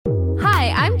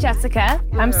I'm Jessica.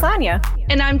 I'm Sonia.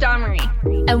 And I'm Dawn-Marie.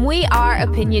 And we are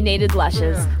Opinionated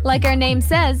Lushes. Like our name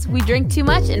says, we drink too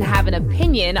much and have an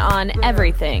opinion on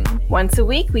everything. Once a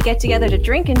week, we get together to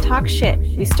drink and talk shit.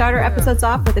 We start our episodes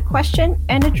off with a question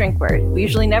and a drink word. We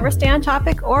usually never stay on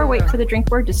topic or wait for the drink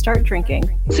word to start drinking.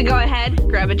 So go ahead,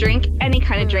 grab a drink, any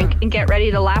kind of drink, and get ready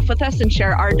to laugh with us and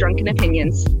share our drunken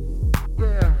opinions.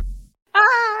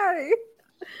 Hi!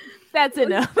 That's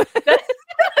enough.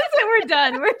 We're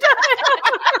done.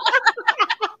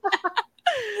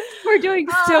 We're doing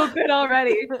so good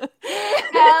already.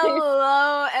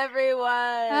 Hello, everyone.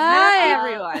 Hi,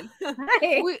 everyone.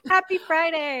 Hi. Happy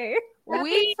Friday.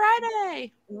 Happy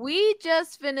Friday. We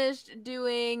just finished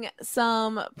doing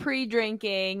some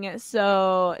pre-drinking.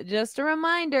 So just a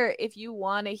reminder, if you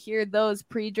want to hear those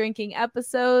pre-drinking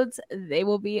episodes, they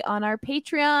will be on our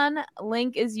Patreon.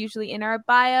 Link is usually in our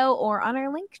bio or on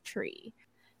our link tree.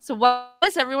 So what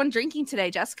is everyone drinking today,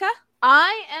 Jessica?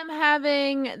 I am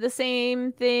having the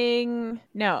same thing.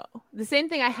 No, the same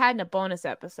thing I had in a bonus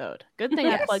episode. Good thing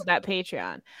I plugged that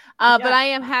Patreon. But I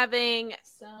am having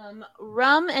some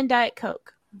rum and Diet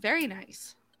Coke. Very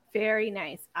nice. Very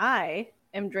nice. I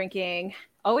am drinking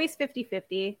always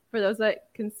 50-50 for those that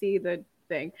can see the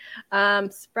thing.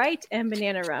 Sprite and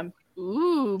banana rum.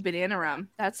 Ooh, banana rum.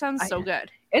 That sounds so good.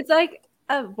 It's like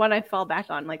one I fall back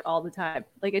on like all the time.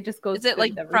 Like it just goes. Is it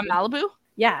like from Malibu?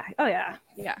 Yeah. Oh yeah.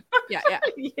 Yeah.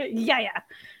 Yeah.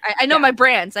 I know my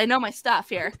brands. I know my stuff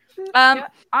here.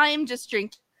 I'm just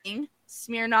drinking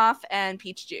Smirnoff and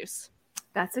peach juice.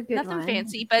 That's a good Nothing one.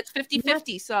 fancy, but it's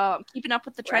 50-50, so I'm keeping up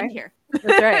with the trend here.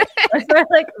 That's right. That's my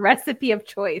like recipe of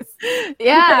choice.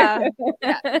 Yeah.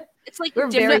 It's like We're a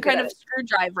very different good kind at of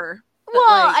screwdriver.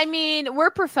 Well, I mean,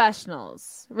 we're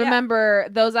professionals. Remember,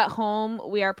 those at home,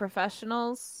 we are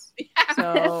professionals.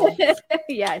 So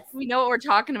yes, we know what we're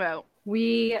talking about.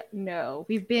 we know.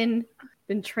 We've been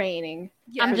training.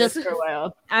 Yes. I'm just for a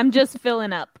while. I'm just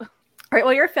filling up. All right,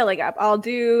 well, you're filling up. I'll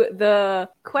do the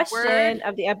question Word.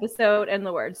 of the episode and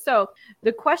the word. So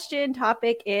the question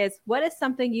topic is, what is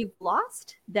something you've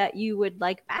lost that you would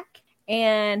like back?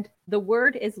 And the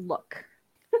word is look.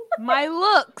 My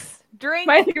looks. Drink.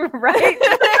 Right?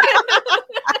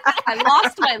 I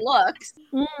lost my looks.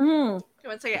 Mm-hmm.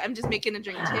 One second, I'm just making a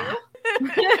drink too.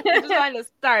 Just trying to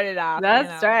start it off.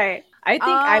 That's right. I think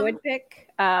I Um, would pick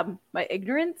my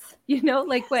ignorance. You know,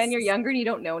 like when you're younger and you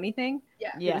don't know anything.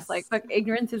 Yeah. You're Yes. just like, fuck,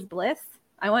 ignorance is bliss.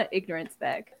 I want ignorance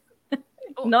back.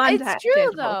 It's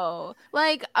true though.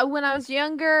 Like when I was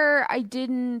younger, I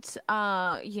didn't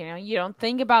you don't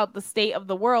think about the state of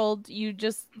the world. You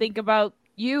just think about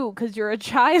you because you're a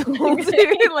child.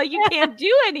 Like you can't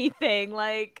do anything.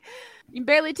 Like you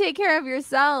barely take care of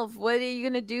yourself. What are you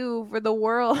gonna do for the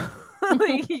world?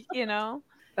 Like,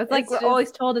 That's like It's we're just-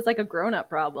 always told it's like a grown-up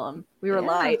problem. We were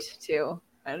lied to.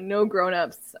 And no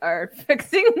grown-ups are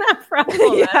fixing that problem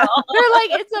Yeah. at all. They're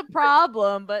like, it's a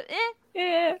problem, but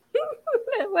Yeah.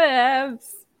 Whatevs.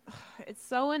 it's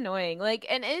so annoying. Like,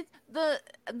 and it's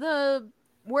the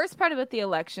worst part about the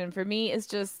election for me is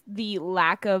just the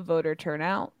lack of voter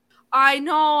turnout. I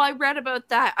know. I read about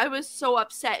that. I was so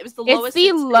upset. It was the It's lowest. the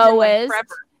been in, like, lowest.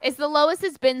 forever. It's the lowest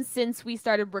it's been since we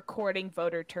started recording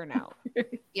voter turnout.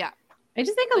 I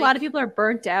just think a lot of people are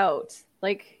burnt out.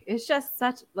 Like it's just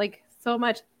so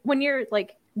much when you're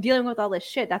like dealing with all this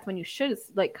shit, that's when you should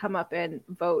like come up and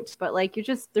vote. But like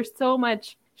there's so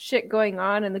much shit going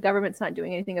on and the government's not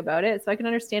doing anything about it. So I can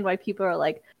understand why people are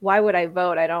like, why would I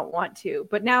vote? I don't want to.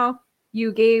 But now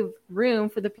you gave room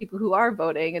for the people who are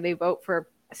voting and they vote for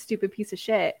a stupid piece of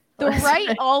shit. The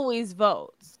right always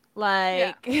votes.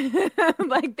 Like,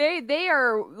 like they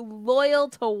are loyal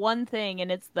to one thing, and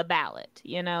it's the ballot.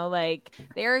 Like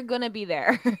they're gonna be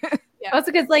there.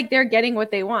 Also because like they're getting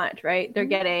what they want, right? They're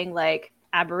getting like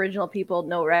Aboriginal people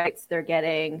no rights. They're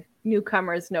getting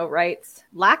newcomers no rights.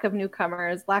 Lack of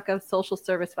newcomers, lack of social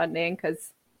service funding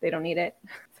because they don't need it.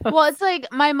 Well, it's like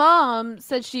my mom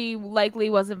said she likely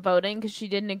wasn't voting because she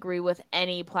didn't agree with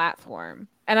any platform.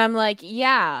 And I'm like,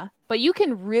 yeah, but you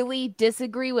can really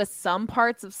disagree with some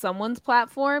parts of someone's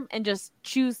platform and just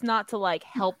choose not to like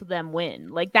help them win.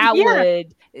 Like that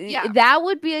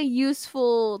would be a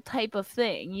useful type of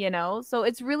thing, So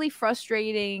it's really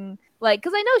frustrating. Like,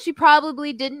 because I know she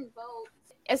probably didn't vote.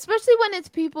 Especially when it's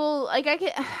people like I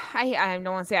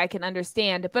don't want to say I can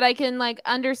understand, but I can like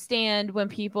understand when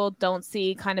people don't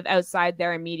see kind of outside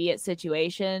their immediate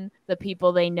situation, the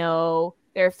people they know,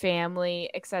 their family,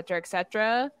 etc.,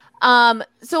 etc.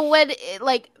 So when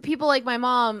like people like my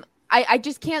mom, I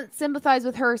just can't sympathize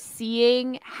with her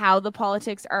seeing how the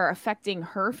politics are affecting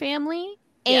her family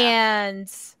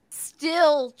and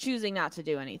still choosing not to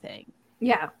do anything.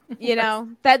 Yeah. You know,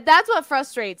 that's what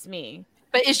frustrates me.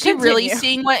 But is she really Continue.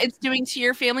 seeing what it's doing to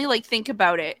your family? Like, think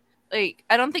about it. Like,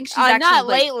 I don't think she's Not actually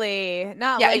like, lately.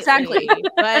 Not Yeah, lately. exactly.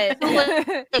 But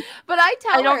but I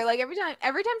tell don't- her, like,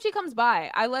 every time she comes by,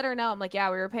 I let her know. I'm like,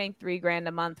 yeah, we were paying $3,000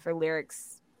 a month for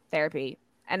lyrics therapy.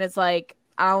 And it's like,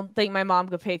 I don't think my mom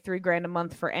could pay $3,000 a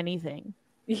month for anything.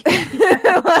 Like,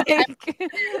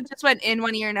 just went in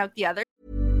one ear and out the other.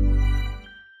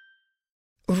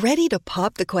 Ready to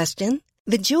pop the question?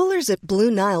 The jewelers at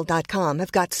BlueNile.com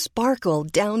have got sparkle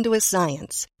down to a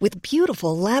science with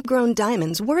beautiful lab-grown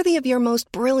diamonds worthy of your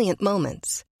most brilliant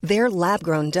moments. Their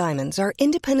lab-grown diamonds are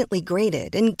independently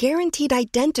graded and guaranteed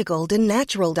identical to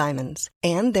natural diamonds,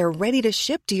 and they're ready to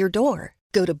ship to your door.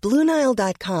 Go to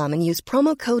BlueNile.com and use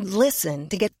promo code LISTEN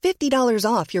to get $50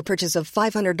 off your purchase of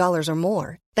 $500 or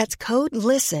more. That's code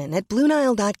LISTEN at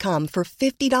BlueNile.com for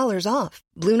 $50 off.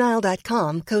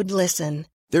 BlueNile.com, code LISTEN.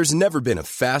 There's never been a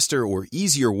faster or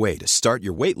easier way to start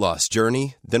your weight loss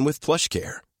journey than with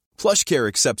PlushCare. PlushCare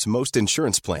accepts most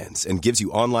insurance plans and gives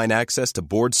you online access to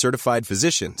board-certified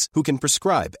physicians who can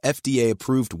prescribe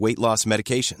FDA-approved weight loss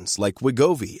medications like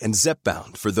Wegovy and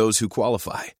Zepbound for those who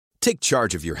qualify. Take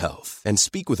charge of your health and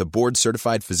speak with a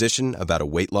board-certified physician about a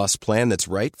weight loss plan that's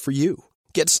right for you.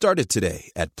 Get started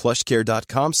today at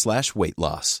plushcare.com/weight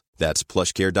loss. That's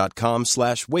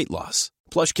plushcare.com/weight loss.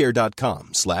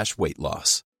 plushcare.com/weight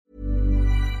loss.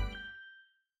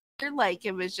 Like,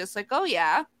 it was just like, oh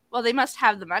yeah, well, they must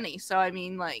have the money. So I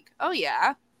mean, like, oh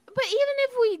yeah. but even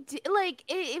if we did, like,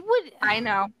 it would. I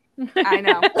know. Like,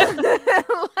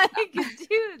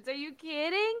 dudes, are you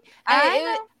kidding? I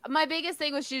know. My biggest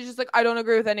thing was she's just like, I don't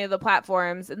agree with any of the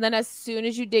platforms. And then as soon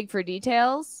as you dig for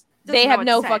details, they have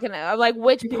no fucking, like,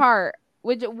 which part?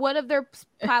 What of their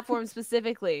platforms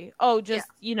specifically? Oh, just,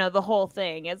 the whole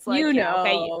thing. It's like, When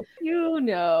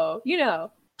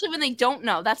they don't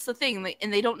know, that's the thing,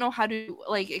 and they don't know how to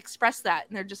like express that,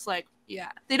 and they're just like,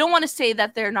 yeah, they don't want to say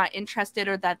that they're not interested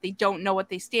or that they don't know what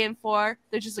they stand for.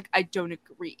 They're just like, I don't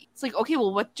agree. It's like, okay,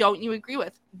 well, what don't you agree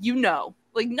with?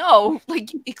 Like, no, like,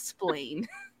 explain.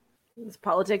 This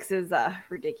politics is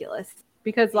ridiculous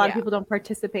because a lot of people don't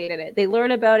participate in it. They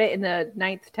learn about it in the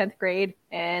 9th, 10th grade,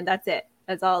 and that's it.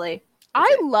 That's all they.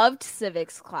 I loved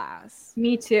civics class.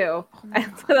 Me too.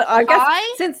 I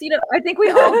guess since I think we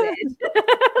all did.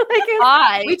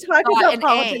 We talk about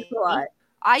politics a lot.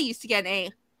 I used to get an A,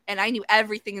 and I knew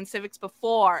everything in civics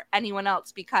before anyone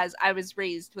else because I was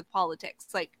raised with politics.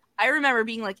 Like, I remember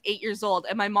being like 8 years old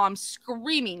and my mom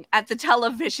screaming at the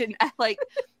television at like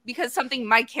because something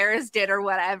Mike Harris did or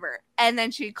whatever, and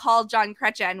then she called John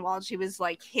Kretchen while she was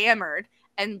like hammered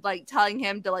and like telling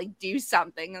him to like do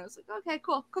something. And I was like, okay,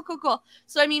 cool.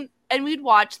 So I mean, and we'd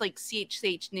watch like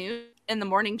CHCH News in the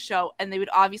morning show, and they would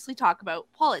obviously talk about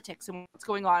politics and what's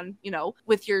going on,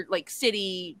 with your like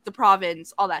city, the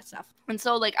province, all that stuff. And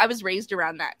so like I was raised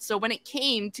around that. So when it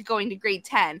came to going to grade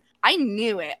 10, I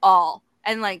knew it all.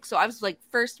 And like, so I was like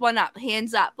first one up,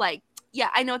 hands up, like, yeah,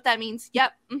 I know what that means.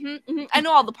 Yep. I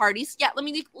know all the parties. Yeah, let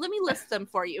me list them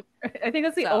for you. I think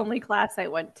that's the only class I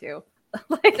went to.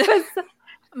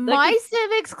 My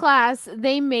civics class,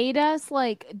 they made us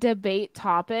like debate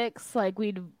topics. Like,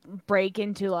 we'd break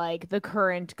into like the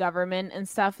current government and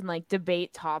stuff and like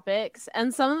debate topics.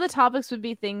 And some of the topics would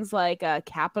be things like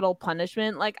capital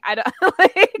punishment. Like, I don't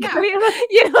like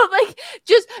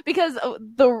just because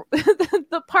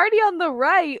the party on the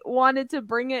right wanted to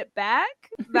bring it back.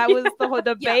 That was the whole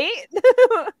debate.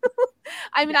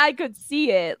 I mean, I could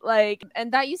see it, like,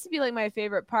 and that used to be like my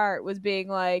favorite part was being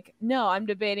like, no, I'm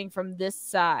debating from this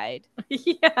side.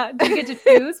 Yeah. Do you get to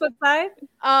choose what side?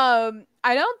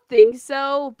 I don't think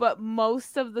so, but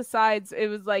most of the sides, it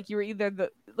was like you were either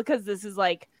because this is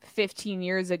like 15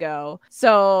 years ago.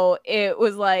 So it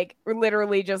was like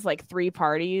literally just like 3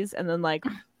 parties and then like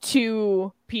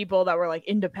 2 people that were like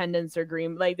independents or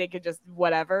green, like they could just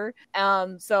whatever.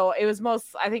 So it was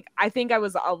I think I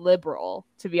was a liberal,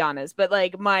 to be honest, but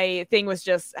like my thing was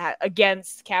just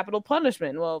against capital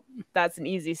punishment. Well, that's an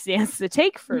easy stance to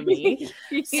take for me.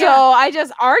 Yeah. So I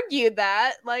just argued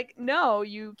that like, no,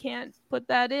 you can't put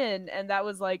that in. And that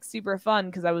was like super fun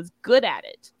because I was good at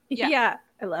it. Yeah.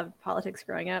 I loved politics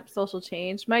growing up, social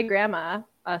change. My grandma,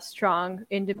 a strong,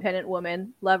 independent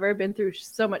woman, lover, been through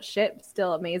so much shit,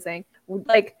 still amazing.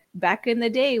 Like back in the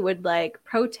day would like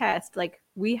protest, like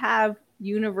we have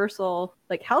universal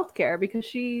like healthcare because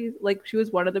she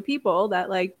was one of the people that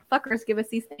like fuckers give us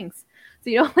these things. So,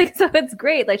 you know, like, so it's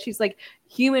great. Like, she's like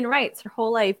human rights her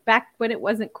whole life back when it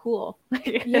wasn't cool.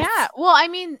 Yeah. Well, I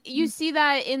mean, you see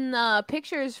that in the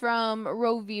pictures from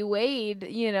Roe v. Wade,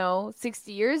 you know,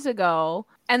 60 years ago.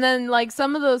 And then, like,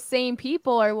 some of those same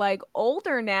people are, like,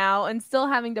 older now and still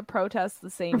having to protest the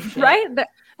same shit. Right?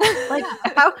 Like,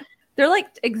 how they're, like,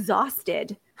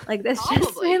 exhausted. Like, this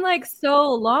just been, like,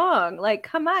 so long. Like,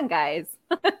 come on, guys.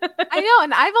 I know,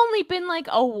 and I've only been like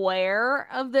aware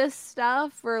of this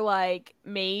stuff for like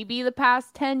maybe the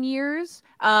past 10 years,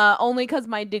 only because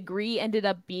my degree ended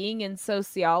up being in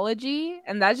sociology,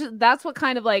 and that's what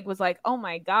kind of like was like, oh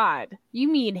my god, you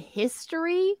mean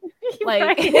history? Like,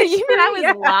 Right. you mean I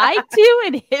was lied to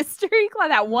in history class?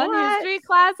 That one What? history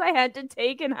class I had to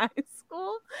take in high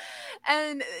school,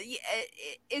 and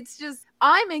it's just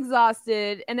I'm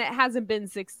exhausted, and it hasn't been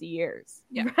 60 years.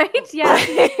 Yeah. Right? Yeah.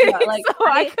 Yeah, like, so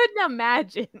I couldn't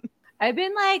imagine. I've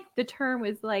been like, the term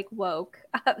was like woke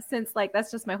since like,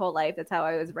 that's just my whole life. That's how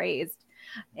I was raised.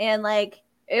 And like,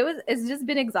 it's just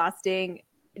been exhausting,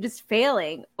 just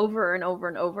failing over and over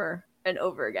and over and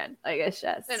over again. Like, it's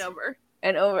just And over.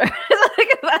 and over.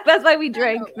 Like, that's why we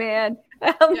drink, man.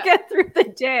 I'll get through the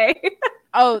day.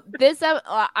 Oh,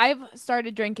 I've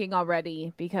started drinking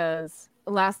already because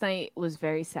last night was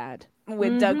very sad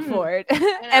with Doug Ford,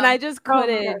 and I just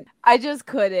couldn't. I just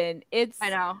couldn't. I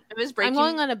know. It was breaking. I'm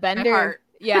going on a my bender. heart.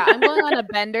 Yeah, I'm going on a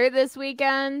bender this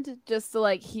weekend just to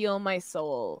like heal my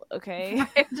soul. Okay.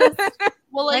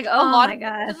 Well, like, Like, oh a lot my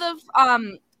gosh. of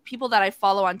people that I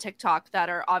follow on TikTok that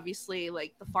are obviously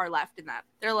like the far left in that,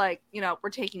 they're like, you know, we're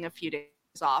taking a few days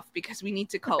off because we need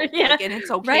to cope. Yeah. Like, and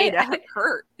it's okay Right. to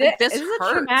hurt. Like, this is a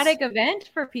hurts. traumatic event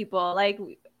for people. Like,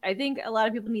 I think a lot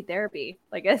of people need therapy.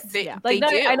 Like, it's They like,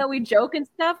 do. I know we joke and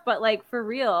stuff, but like, for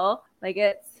real, like,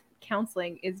 it's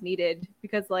counseling is needed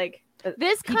because like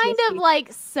This kind of PTSD.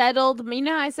 like settled. You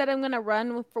know how I said I'm gonna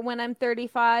run for when I'm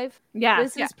 35. Yeah.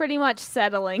 This is pretty much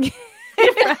settling.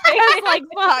 I was like,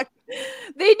 fuck.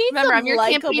 They need Remember, some I'm your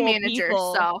likable campaign manager,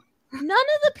 people. so None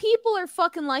of the people are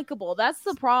fucking likable. That's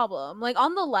the problem. Like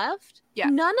on the left, Yeah.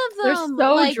 none of They're them.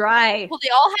 so like, dry. well, they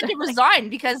all had to resign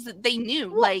because they knew,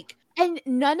 like, and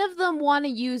none of them want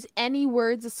to use any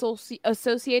words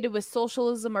associated with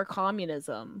socialism or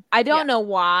communism. I don't know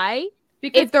why.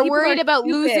 Because If they're people worried are about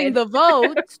stupid. losing the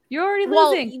vote, You're already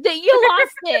well, losing. you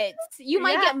lost it. You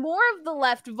might Yeah. get more of the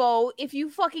left vote if you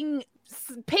fucking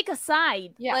pick a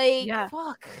side. Yeah. Like, Yeah.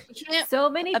 fuck. you can't So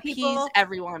many appease people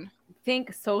everyone.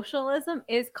 think socialism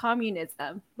is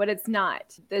communism, but it's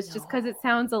not. It's just because it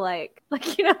sounds alike.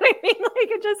 Like, you know what I mean? Like,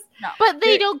 it just. But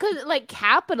they They're- don't, because like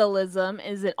capitalism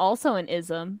is it also an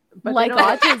ism, But like they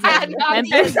don't- autism And and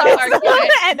autism are good.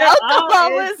 and They're all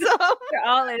alcoholism. They're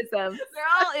all isms.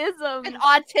 They're all isms. And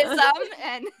autism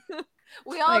and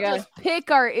We Oh all my God. just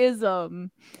pick our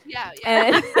ism. yeah.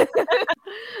 And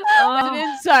Oh, an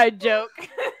inside joke.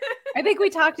 I think we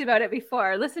talked about it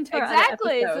before. Listen to our other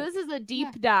Exactly. So episodes. this is a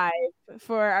deep dive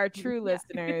for our true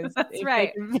listeners. That's if they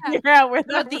right. can figure out where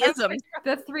About the ism.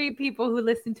 The 3 people who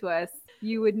listen to us,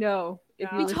 you would know if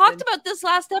you We listened. talked about this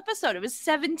last episode. It was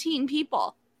 17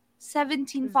 people,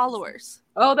 17 followers.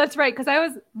 Oh, that's right. Because I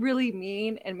was really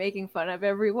mean and making fun of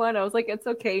everyone. I was like, it's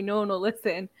okay. No one will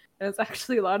listen. And it's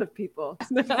actually a lot of people.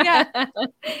 Yeah.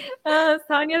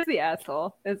 Sonya's the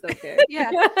asshole. It's okay.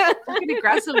 Yeah. Fucking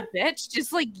aggressive bitch,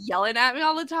 just like yelling at me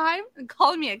all the time and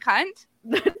calling me a cunt.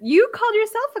 You called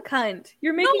yourself a cunt.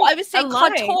 You're making No, I was saying a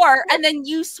line. couture, and then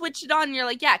you switched it on. And you're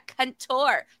like, yeah,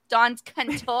 cuntor. Dawn's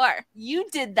cuntor. You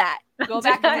did that. Go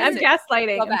back and I'm listen.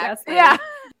 gaslighting. Go I'm back. gaslighting. Yeah.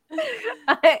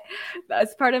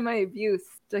 That's part of my abuse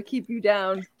to keep you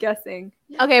down guessing.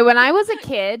 Okay, when I was a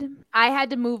kid, I had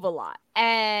to move a lot.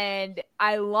 And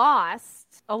I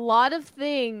lost a lot of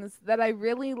things that I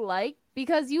really liked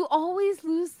because you always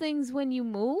lose things when you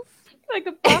move. Like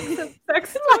a box of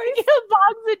sex Like toys. a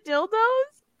box of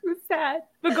dildos. Who's sad?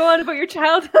 But go on about your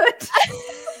childhood.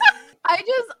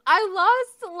 I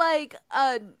lost like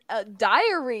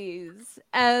diaries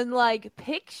and like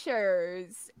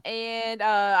pictures, and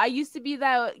I used to be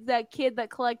that kid that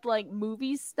collect like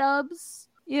movie stubs,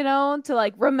 you know, to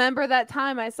like remember that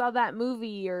time I saw that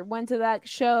movie or went to that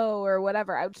show or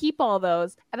whatever. I would keep all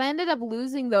those, and I ended up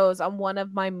losing those on one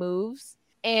of my moves,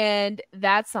 and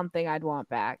that's something I'd want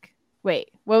back. Wait,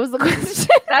 what was the question?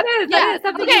 That is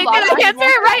something Okay, you did lost. I answer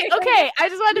it right? Okay, I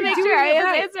just wanted to You're make doing sure I it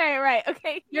right. answered it right.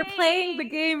 Okay, You're playing the Yay.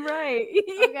 game right.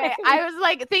 Okay, I was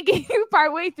like thinking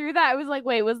partway through that, I was like,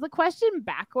 wait, was the question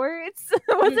backwards?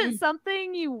 Was it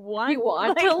something you want? You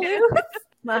want like- to lose?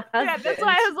 My Yeah, that's husband.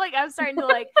 why I was like, I'm starting to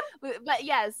like, but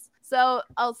yes. So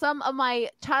some of my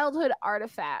childhood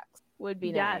artifacts would be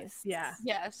Yes, nice. yeah.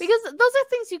 Yes. Because those are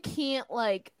things you can't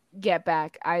like get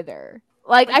back either.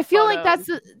 Like I Like feel like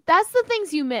photos. that's the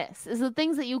things you miss, is the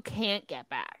things that you can't get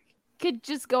back. Could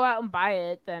just go out and buy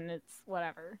it, then it's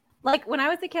whatever. Like when I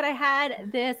was a kid, I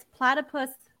had this platypus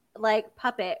like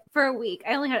puppet for a week.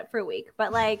 I only had it for a week,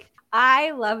 but like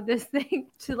I love this thing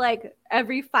to like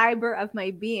every fiber of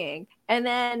my being. And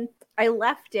then I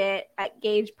left it at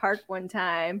Gage Park one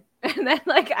time, and then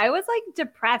like I was like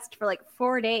depressed for like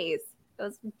 4 days. It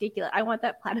was ridiculous. I want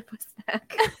that platypus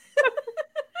back.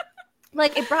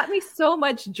 Like it brought me so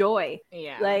much joy.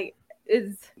 Yeah. Like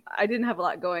I didn't have a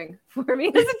lot going for me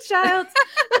as a child.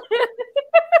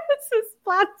 It's this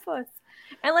platypus.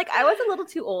 And like I was a little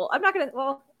too old. I'm not gonna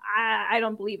I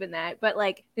don't believe in that, but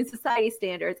like in society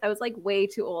standards, I was like way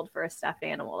too old for a stuffed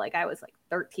animal. Like I was like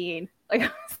 13. Like I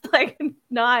was like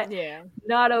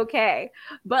not okay.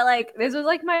 But like this was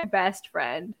like my best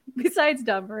friend besides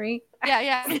Dunbury.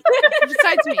 Yeah.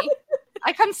 Besides me.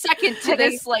 I come second to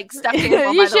this like stuffed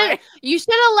animal, by the way. You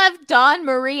should have left Dawn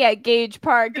Marie at Gage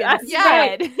Park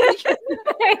instead.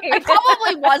 I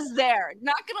probably was there.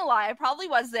 Not gonna lie, I probably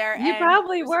was there. You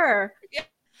probably were. Yeah.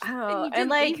 Oh, And you didn't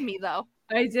like leave me though.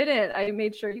 I didn't. I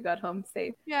made sure you got home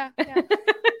safe. Yeah.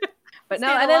 But no,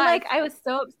 Stayed and then alive. like I was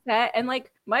so upset, and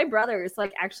like my brothers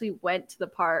like actually went to the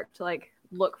park to like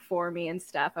look for me and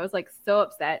stuff. I was like so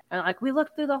upset, and like we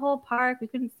looked through the whole park, we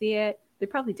couldn't see it. They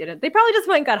probably didn't. They probably just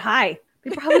went and got high. They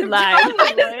probably lied.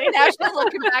 Now she's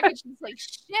looking back and she's like,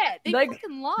 "Shit, they Like,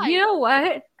 fucking lied." You know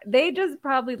what? They just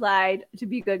probably lied to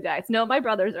be good guys. No, my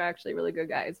brothers are actually really good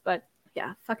guys, but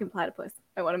yeah, fucking platypus.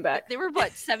 I want him back. They were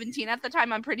what, 17 at the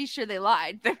time? I'm pretty sure they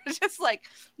lied. They were just like,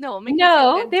 "No, we'll make you feel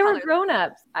No, good, they tell were her."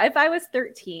 grown-ups. If I was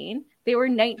 13, they were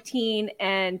 19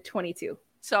 and 22.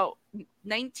 So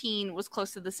 19 was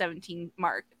close to the 17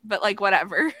 mark, but like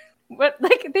whatever. But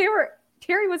like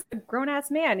Terry was a grown-ass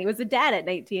man. He was a dad at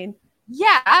 19.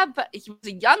 Yeah, but he was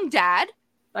a young dad.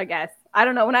 I guess. I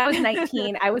don't know. When I was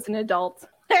 19, I was an adult.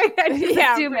 I just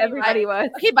Yeah, assume pretty everybody was.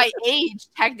 Okay, by age,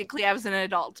 technically I was an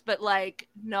adult, but like,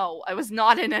 no, I was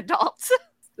not an adult.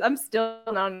 I'm still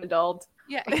not an adult.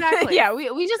 Yeah, exactly. Yeah,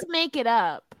 we just make it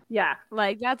up. Yeah.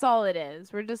 Like that's all it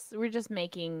is. We're just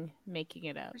making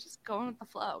it up. We're just going with the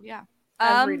flow. Yeah.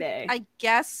 Every day. I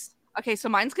guess. Okay, so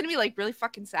mine's gonna be like really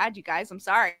fucking sad, you guys. I'm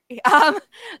sorry.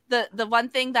 The one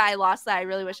thing that I lost that I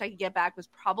really wish I could get back was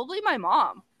probably my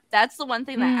mom. That's the one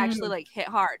thing that actually like hit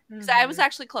hard because I was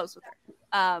actually close with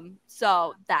her.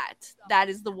 So that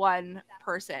is the one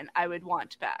person I would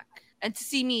want back, and to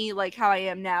see me like how I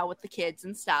am now with the kids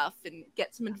and stuff, and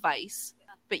get some advice.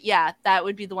 But yeah, that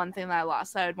would be the one thing that I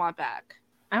lost that I would want back.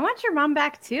 I want your mom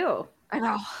back too. I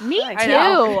know. Me I too.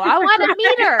 know. I want to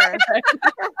meet her.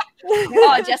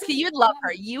 Oh, Jessica, you'd love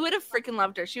her. You would have freaking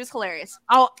loved her. She was hilarious.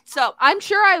 Oh, So I'm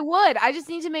sure I would. I just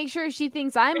need to make sure she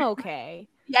thinks I'm okay.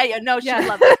 yeah, no, she Yeah. would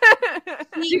love it.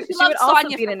 She She loves would also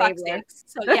Sonya be for an fuck's enabler. sakes.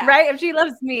 So yeah, Right? If she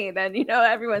loves me, then you know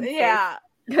everyone's safe. Yeah.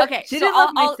 Okay, She so didn't love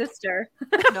my I'll- sister.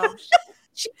 no,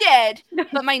 she did,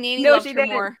 but my nanny No, loved she her didn't.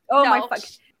 more. Oh, no, my fuck.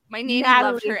 my nanny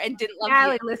Natalie. loved her and didn't love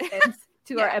Natalie you. listens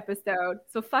to our Yeah. episode.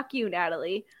 So fuck you,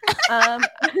 Natalie. My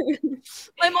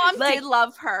mom Like- did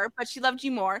love her, but she loved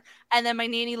you more. And then my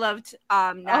nanny loved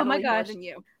Natalie more gosh. than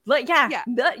you. Like, Yeah.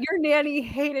 your nanny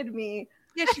hated me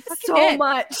Yeah, she fucking so did.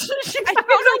 much. She I don't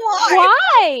know why.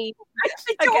 Why? I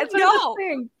I don't guess know.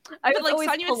 I But was like always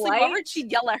Sonya would sleep polite over and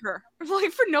she'd yell at her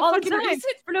like for no all the fucking time.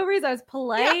 reason. For no reason. I was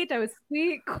polite. I was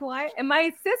sweet, quiet. And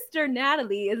my sister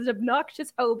Natalie is an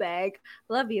obnoxious hoe bag.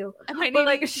 Love you. And my But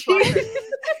nanny like she, loved her.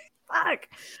 fuck.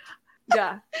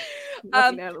 Yeah.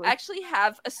 Love you, Natalie. I actually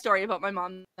have a story about my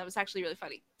mom that was actually really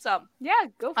funny. So Yeah,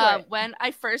 go for it. when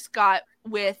I first got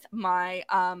with my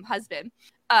husband,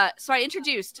 so I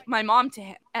introduced my mom to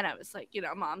him, and I was like, you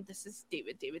know, Mom, this is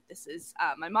David. David, this is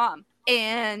my mom.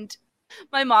 And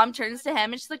my mom turns to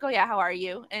him and she's like, oh yeah, how are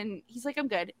you? And he's like, I'm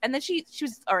good. And then she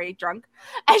was already drunk,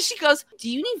 and she goes, do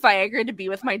you need Viagra to be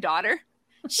with my daughter?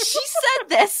 She said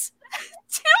this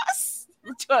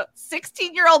to a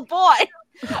 16-year-old boy.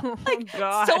 Oh like,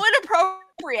 God. so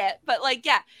inappropriate, but like,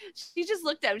 yeah, she just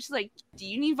looked at him. She's like, do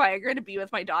you need Viagra to be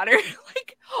with my daughter?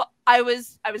 Like, I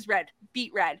was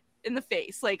beat red in the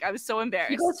face. Like, I was so She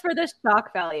embarrassed. goes for the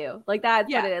shock value. Like that's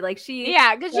Yeah. what it is. Like she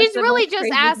Yeah, because That's she's the really most just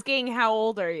crazy- asking, how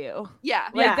old are you? Yeah,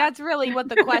 Like, Yeah. that's really what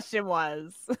the question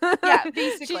was. yeah, She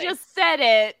basically. just said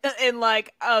it in,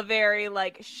 like, a very,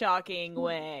 like, shocking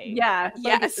way. Yeah.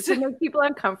 Like, Yes. to make people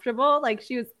uncomfortable. Like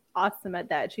she was awesome at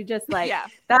that. She just like yeah,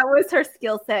 that was her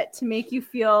skill set to make you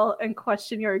feel and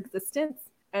question your existence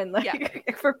and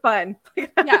like for fun.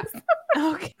 yeah,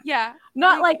 Okay. yeah.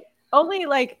 Not like only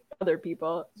like other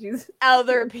people. She's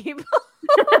Other people.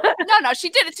 No, she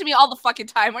did it to me all the fucking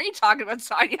time. What are you talking about,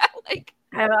 Sonya? Like,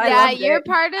 Yeah, loved you're it.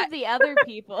 part of the other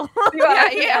people.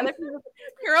 Yeah.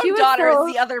 Your She own was daughter so-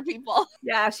 is the other people.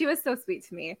 Yeah, she was so sweet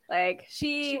to me. Like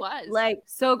She was. like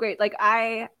so great. Like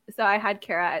I had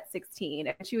Kara at 16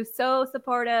 and she was so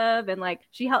supportive and like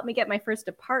she helped me get my first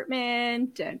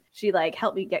apartment and she like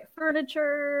helped me get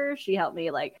furniture. She helped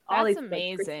me like all That's these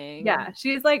amazing. yeah,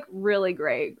 she's like really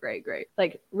great.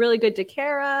 Like really good to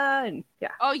Kara and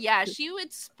yeah. Oh yeah, she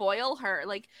would spoil her.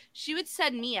 Like she would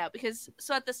send me out because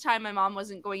so at this time my mom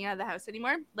wasn't going out of the house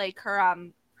anymore. Like her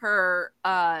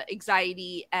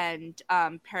anxiety and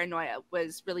paranoia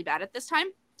was really bad at this time.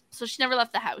 So she never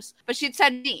left the house. But she'd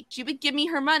send me. She would give me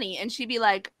her money and she'd be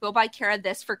like, go buy Kara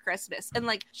this for Christmas. And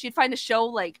like she'd find a show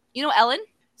like, you know, Ellen?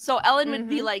 So Ellen would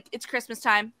be like, it's Christmas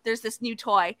time. There's this new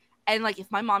toy. And like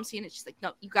if my mom's seen it, she's like,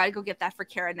 no, you gotta go get that for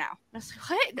Kara now. And I was like,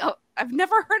 what? No, I've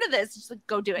never heard of this. She's like,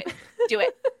 go do it. Do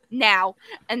it now.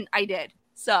 And I did.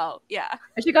 So yeah.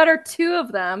 And she got her 2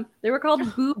 of them. They were called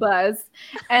boobas.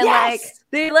 And Yes! like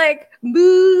they like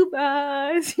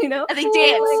boobas, you know? And they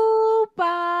danced.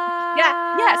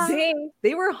 Yeah, Yes.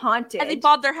 They were haunted. And they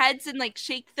bob their heads and like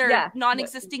shake their Yeah.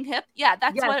 non-existing hip. Yeah,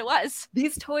 that's Yes. what it was.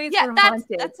 These toys Yeah, were that's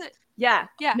haunted. it. Yeah.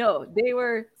 Yeah. No, they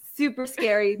were super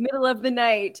scary. Middle of the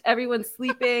night, everyone's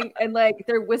sleeping and like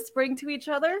they're whispering to each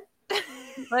other.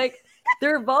 Like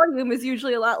their volume is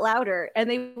usually a lot louder and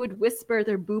they would whisper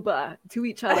their booba to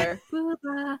each other.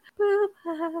 Booba,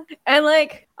 booba. And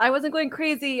like I wasn't going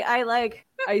crazy. I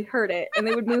heard it and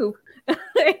they would move.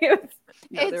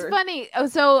 It's funny.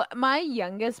 So my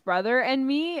youngest brother and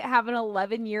me have an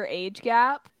 11-year age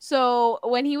gap. So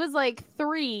when he was like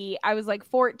 3, I was like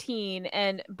 14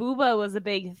 and booba was a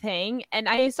big thing. And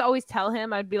I used to always tell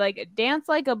him, I'd be like, dance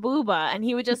like a booba. And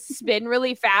he would just spin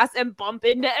really fast and bump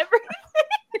into everything.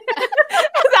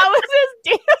 That was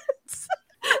his dance.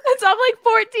 And so I'm like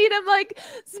 14. I'm like,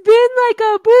 spin like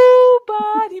a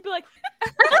booba. And he'd be like,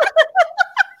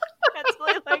 that's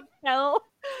really like hell.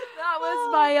 That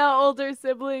was my older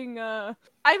sibling. I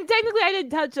didn't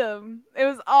touch him. It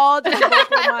was all just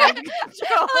vocal mind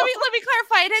control. let me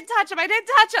clarify. I didn't touch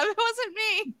him. It wasn't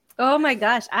me. Oh my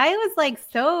gosh. I was like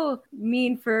so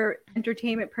mean for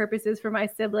entertainment purposes for my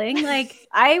sibling. Like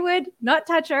I would not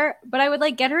touch her, but I would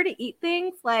like get her to eat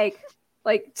things like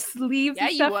leaves Yeah,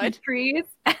 and you stuff from would. trees.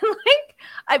 And like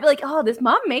I'd be like, oh, this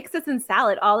mom makes this in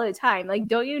salad all the time. Like,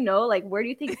 don't you know? Like, where do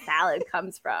you think salad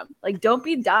comes from? Like, don't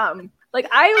be dumb. Like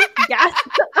I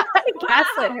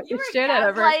gaslit You the were shit out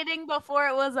of her. gaslighting before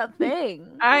it was a thing.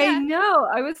 I know.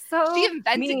 I was so She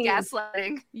invented mean.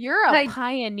 gaslighting. You're a I-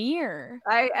 pioneer.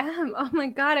 I am. Oh my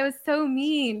god, I was so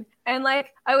mean. And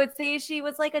like I would say she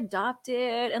was like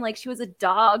adopted and like she was a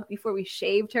dog before we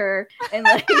shaved her. And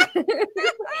like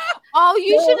Oh,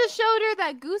 you So- should have showed her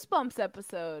that Goosebumps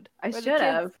episode. I where the should kids-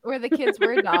 have. Where the kids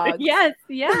were dogs. Yes,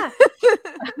 yeah.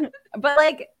 But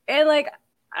like and like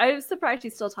I'm surprised she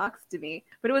still talks to me.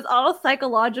 But it was all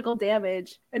psychological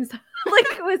damage. And so like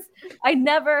it was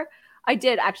I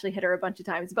did actually hit her a bunch of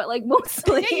times, but like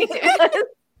mostly Yeah, you did.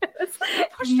 it was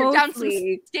Pushed her down some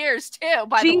mostly- stairs too,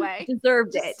 by she the way.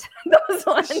 deserved it. Those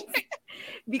ones.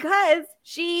 Because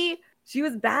she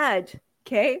was bad.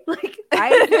 Okay. Like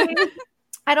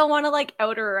I don't want to like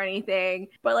out her or anything,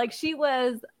 but like she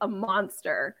was a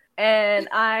monster and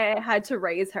I had to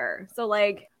raise her. So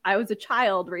like I was a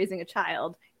child raising a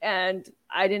child and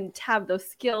I didn't have those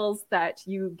skills that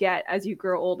you get as you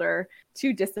grow older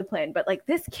to discipline. But like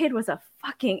this kid was a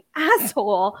fucking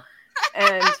asshole.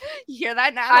 And You hear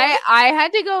that now? I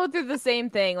had to go through the same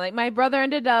thing. Like my brother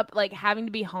ended up like having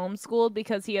to be homeschooled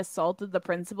because he assaulted the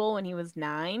principal when he was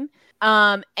 9.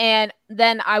 And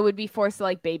then I would be forced to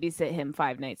like babysit him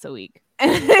 5 nights a week.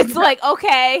 And it's like,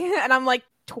 okay. And I'm like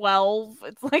 12.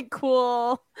 It's like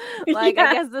cool. Like Yeah.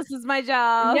 I guess this is my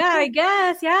job. yeah, I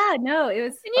guess. Yeah, no, it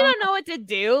was. And you don't know what to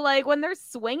do. Like when they're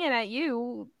swinging at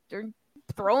you, they're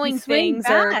throwing You swing things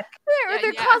or back.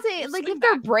 they're Yeah, causing you like swing if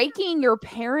they're back. breaking your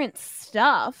parents'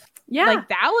 stuff. Yeah. Like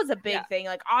that was a big Yeah. thing.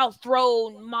 Like I'll throw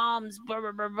mom's blah,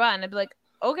 blah, blah, blah. And I'd be like,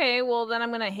 okay, well then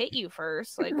I'm gonna hit you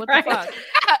first. Like what Right. the fuck?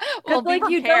 well, Because be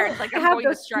like you prepared. don't Like I'm have going to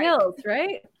those strike. skills,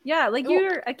 right? Yeah, like Well-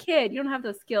 you're a kid, you don't have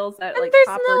those skills that And like there's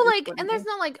proper no like discipline and there's do.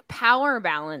 no like power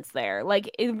balance there. Like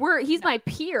he's my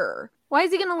peer. Why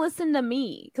is he gonna listen to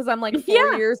me? Because I'm like 4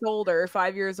 Yeah. years older,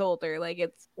 5 years older. Like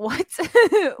it's what?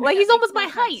 Like he's makes almost my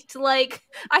no sense. height. Like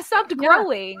I stopped Yeah.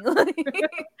 growing.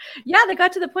 Yeah, they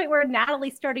got to the point where Natalie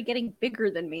started getting bigger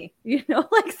than me. You know,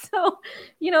 like so,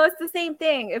 you know, it's the same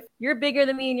thing. If you're bigger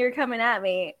than me and you're coming at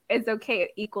me, it's okay.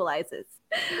 It equalizes.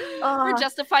 We're Oh,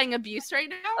 justifying abuse right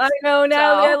now. I know,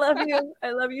 Natalie. I So- love you.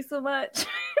 I love you so much.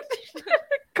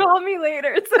 Call me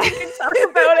later so we can talk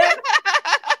about it.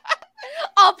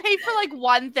 I'll pay for like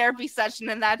one therapy session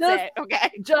and that's Just- it.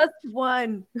 Okay, Just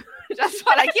one. just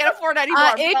what I can't afford anymore.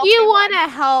 but If I'll you pay want one.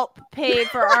 to help pay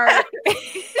for our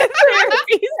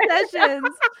therapy sessions,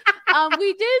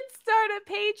 we did start a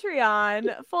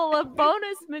Patreon full of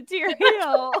bonus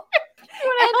material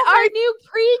and our new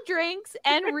pre-drinks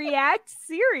and react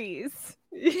series.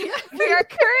 We are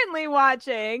currently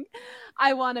watching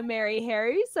I Want to Marry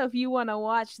Harry. So if you want to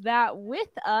watch that with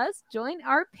us, join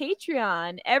our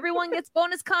Patreon. Everyone gets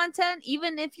bonus content,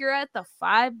 even if you're at the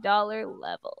 $5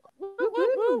 level.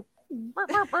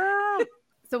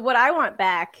 So what I want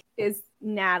back is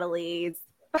Natalie's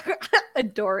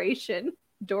adoration.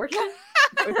 Adoration?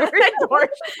 Adoration? What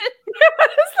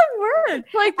is the word?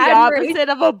 Like the Admiration. opposite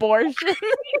of abortion.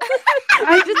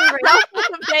 I just put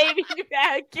the baby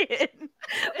back in.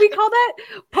 We call that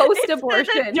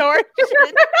post-abortion. Abortion.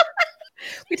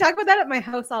 We talk about that at my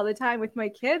house all the time with my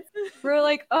kids. We're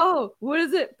like, oh, what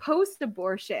is it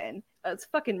post-abortion? It's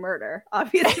fucking murder,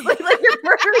 obviously. Like you're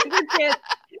murdering your kids.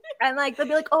 And like they'll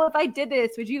be like, oh, if I did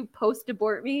this, would you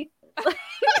post-abort me?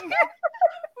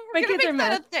 My kids are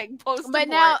mad.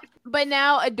 But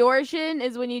now abortion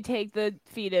is when you take the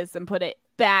fetus and put it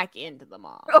back into the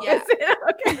mom. Oh, Yeah. is it?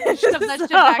 Okay. Shove that shit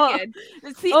back in.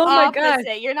 It's the Oh my opposite.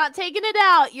 God. You're not taking it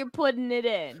out, you're putting it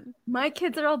in. My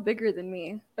kids are all bigger than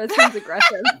me. That seems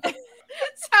aggressive.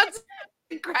 Sounds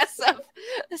aggressive.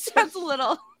 That sounds a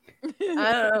little. I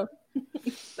don't know.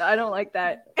 I don't like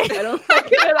that. I don't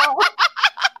like it at all.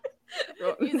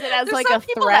 Use it as There's like some a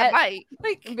people that threat. might.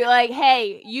 And be like,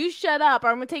 hey, you shut up, or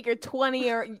I'm gonna take your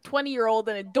 20-year-old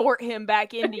and adort him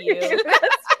back into you.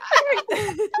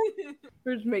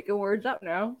 We're just making words up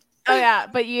now. Oh yeah,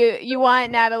 but you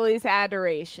want Natalie's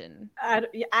adoration. That's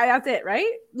it,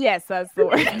 right? Yes, that's the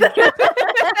word.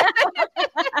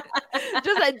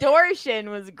 Just adoration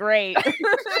was great.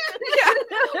 Yeah,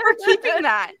 we're keeping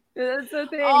that. That's the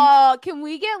thing. Oh, can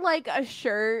we get like a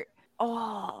shirt?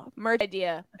 Oh, merch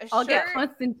idea. I'll get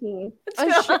Constantine. Well,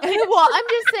 I'm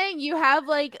just saying you have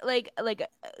like a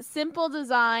simple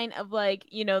design of like,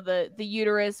 you know, the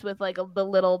uterus with like the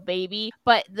little baby,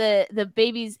 but the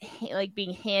baby's like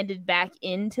being handed back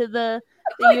into the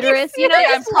uterus. You know,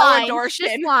 Yeah, just lines, pro-adortion.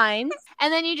 just lines,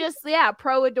 and then you just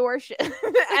pro-adortion,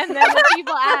 and then when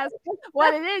people ask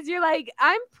what it is, you're like,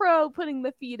 I'm pro putting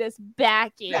the fetus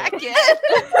back in. Back in.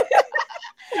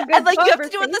 And like you have to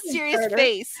do it with a serious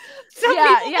face. So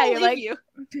Yeah, people yeah, you're believe like, you.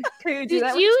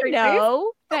 Did you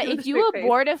know that Do it with if a you straight face.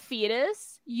 abort a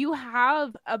fetus, you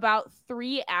have about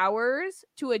 3 hours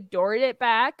to adort it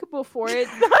back before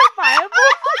it's not viable?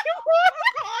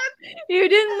 You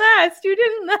didn't last. You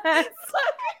didn't last.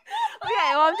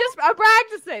 Okay, well, I'm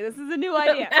practicing. This is a new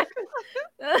idea.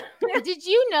 Did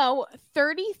you know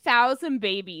 30,000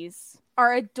 babies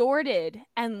are adorted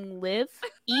and live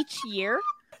each year?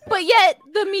 But yet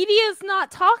the media is not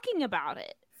talking about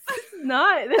it.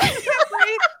 Not.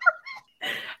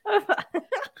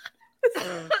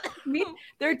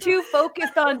 They're too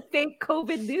focused on fake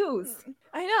COVID news.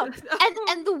 I know.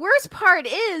 And the worst part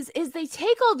is they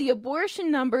take all the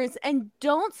abortion numbers and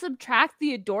don't subtract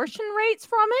the abortion rates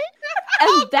from it.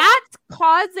 And that's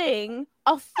causing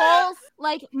a false,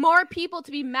 like, more people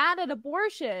to be mad at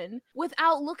abortion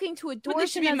without looking to But they abortion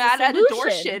should be as mad a at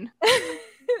solution. abortion.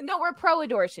 No, we're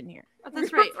pro-abortion here.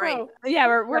 That's right, right. Yeah,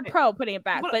 we're Right. pro putting it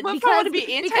back. What But if I because want to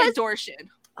be anti-abortion?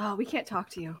 Oh, we can't talk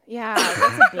to you. yeah,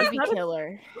 that's a baby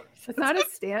killer. It's not a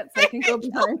stance I can go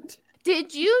behind.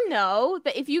 Did you know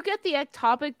that if you get the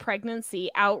ectopic pregnancy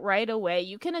out right away,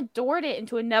 you can adort it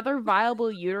into another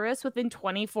viable uterus within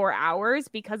 24 hours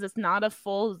because it's not a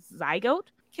full zygote?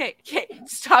 Okay,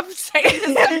 stop saying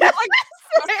this. I'm like,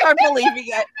 start believing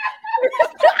it. We're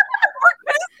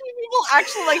gonna see people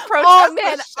actually like protest. Oh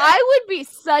man, this shit. I would be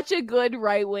such a good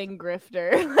right-wing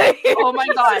grifter. Like, Oh my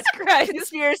god, Jesus Christ.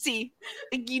 conspiracy!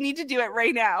 Like, you need to do it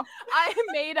right now. I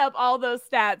made up all those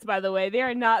stats, by the way. They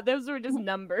are not; those were just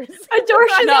numbers.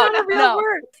 Abortion's No, not a real no.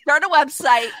 word. Start a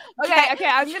website. Okay.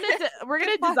 We're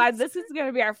gonna design. This is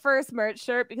gonna be our first merch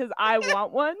shirt because I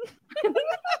want one.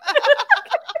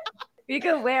 You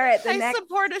can wear it the I next.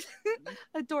 support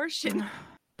abortion.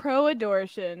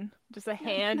 Pro-abortion, just a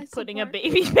hand I putting a support.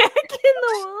 baby back in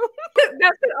the womb.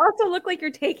 That could also look like you're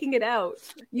taking it out.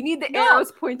 You need the No,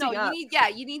 arrows pointing No, up.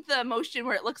 you need the motion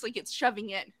where it looks like it's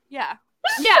shoving in. Yeah.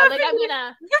 Yeah, like I'm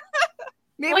gonna.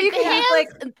 Maybe Like you the can hands, use,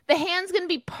 like the hand's gonna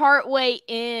be part way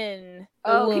in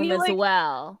the Oh, can womb you, as like,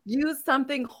 well. use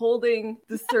something holding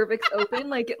the cervix open,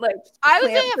 like it like I was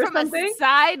doing clamps it or from a something?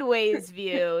 sideways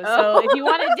view, Oh. so if you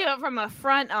want to do it from a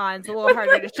front on, it's a little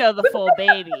harder to show the full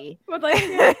baby. With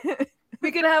like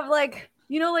we could have like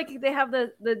You know, like they have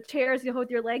the chairs you hold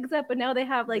your legs up, but now they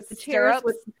have like The the chairs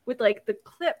stirrups? with like the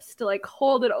clips to like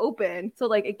hold it open so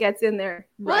like it gets in there.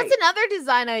 Well, Right. that's another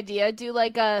design idea. Do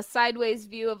like a sideways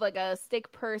view of like a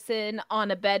stick person on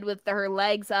a bed with her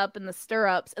legs up and the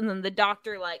stirrups, and then the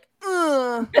doctor like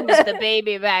moves the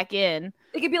baby back in.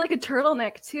 It could be like a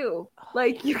turtleneck too.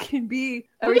 Like you can be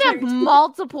We could have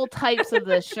multiple types of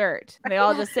this shirt. They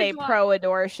all just say Wow.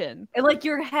 pro-abortion. and like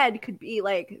your head could be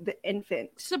like the infant.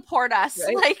 Support us.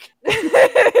 Right? Like,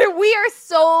 We are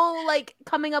so like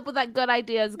coming up with that good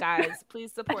ideas, guys.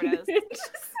 Please support us.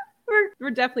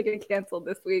 We're definitely gonna cancel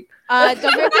this week. Don't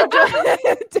forget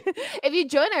to join. If you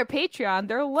join our Patreon,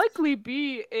 there'll likely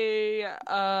be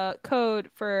a code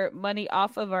for money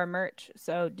off of our merch.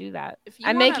 So do that. if you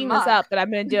I'm want a making this mug- up, but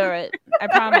I'm gonna do it. I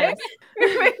promise.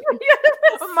 Right?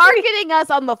 I'm marketing us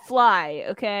on the fly.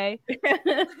 Okay.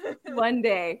 One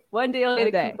day you'll get One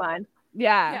a day. coupon.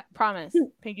 Yeah. Yeah. Promise.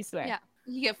 Pinky swear. Yeah.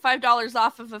 You get $5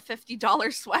 off of a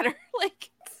 $50 sweater. Like,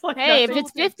 Hey, if Nothing.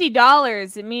 it's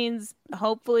 $50, it means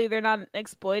hopefully they're not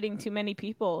exploiting too many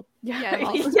people. yeah, and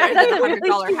also Yeah, that's a a really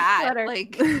 $100 cute hat. sweater.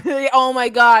 Like, Oh my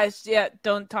gosh. Yeah.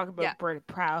 Don't talk about Yeah. Bird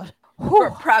Proud. we're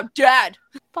a proud dad.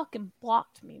 Fucking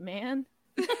blocked me, man.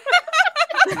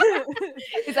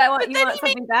 Is that what you want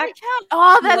something back?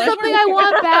 Oh, that's What? something I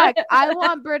want back. I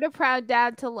want Britta Proud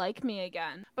Dad to like me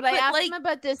again. But I But, asked like- him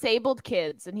about disabled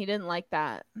kids, and he didn't like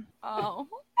that. Oh.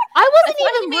 I I wasn't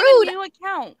thought he even made rude. a new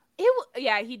account.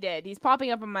 Yeah, he did. He's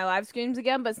popping up on my live streams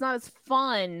again, but it's not as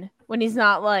fun when he's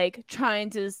not like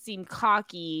trying to seem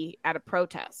cocky at a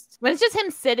protest. When it's just him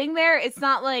sitting there, it's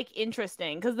not like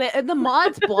interesting because the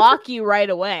mods block you right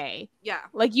away. Yeah.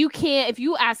 Like you can't if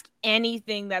you ask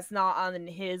anything that's not on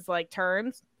his like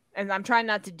terms, and I'm trying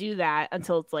not to do that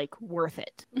until it's like worth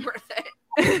it. Worth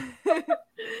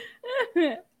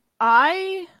it.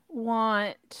 I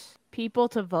want people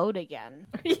to vote again.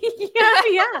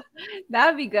 yeah, that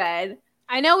would be good.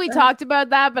 I know we talked about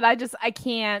that, but I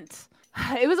can't.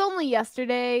 It was only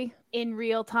yesterday in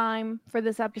real time for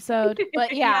this episode.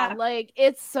 But yeah, Yeah. like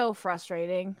it's so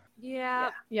frustrating. Yeah.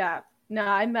 Yeah. No,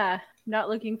 I'm not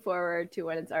looking forward to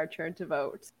when it's our turn to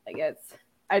vote. I guess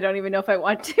I don't even know if I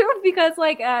want to because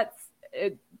like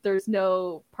there's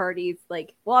no parties.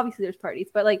 Like, well, obviously there's parties,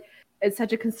 but like it's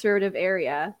such a conservative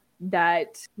area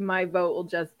that my vote will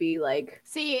just be like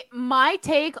See, my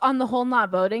take on the whole not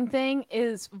voting thing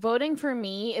is voting for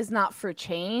me is not for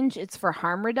change, it's for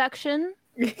harm reduction.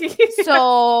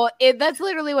 So that's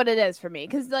literally what it is for me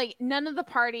because like none of the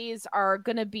parties are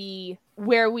gonna be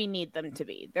where we need them to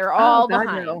be. They're all God,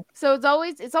 behind. no. So it's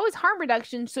always harm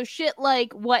reduction. So shit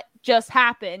like what just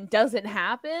happened doesn't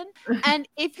happen. And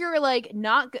if you're like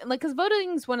not like because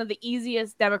voting is one of the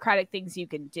easiest democratic things you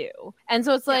can do. And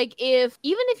so it's like even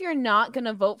if you're not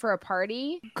gonna vote for a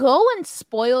party, go and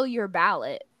spoil your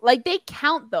ballot. Like they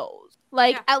count those.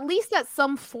 Like Yeah. at least that's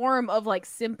some form of like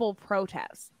simple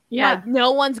protest. yeah. Like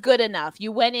no one's good enough.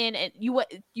 You went in and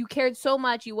you cared so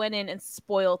much you went in and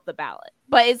spoiled the ballot.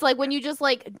 But it's like when you just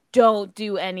like don't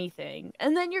do anything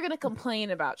and then you're gonna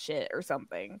complain about shit or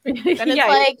something. Then it's Yeah,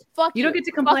 like fuck you don't get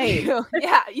to Fuck complain. you.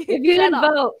 Yeah, If you shut didn't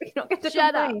up. vote, you don't get to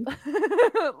Shut complain.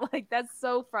 up. Like that's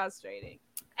so frustrating.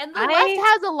 And the I- left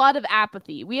has a lot of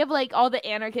apathy. We have like all the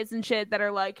anarchists and shit that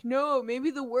are like, no,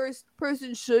 maybe the worst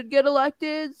person should get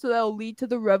elected so that'll lead to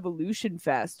the revolution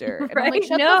faster. And I'm like, Right?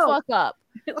 shut No. the fuck up.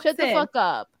 Shut the Listen, fuck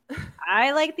up.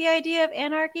 I like the idea of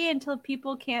anarchy until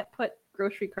people can't put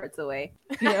grocery carts away.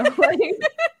 You know, like,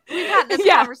 We've had this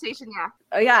Yeah. conversation, yeah.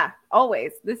 oh yeah,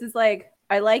 always. This is like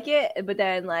I like it, but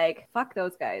then like fuck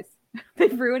those guys. They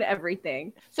ruin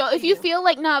everything. So if you feel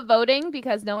like not voting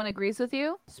because no one agrees with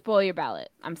you, spoil your ballot.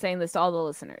 I'm saying this to all the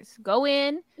listeners. Go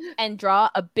in and draw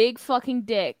a big fucking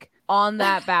dick on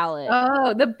that ballot.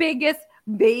 Oh, the biggest,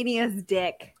 veiniest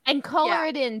dick. And color Yeah.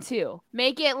 it in too.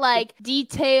 Make it like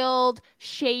detailed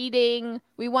shading.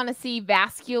 We want to see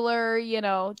vascular,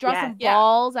 draw Yeah. some Yeah.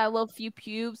 balls, add a little few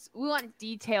pubes. We want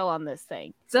detail on this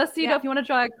thing. Just so you Yeah. know, if you want to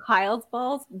draw Kyle's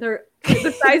balls, they're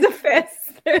the size of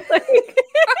fists. They're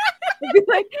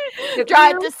like Draw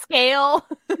it to scale.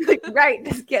 right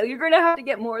to scale. You're gonna have to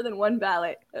get more than one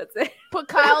ballot. That's it. Put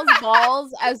Kyle's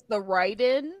balls as the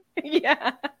write-in.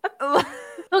 Yeah,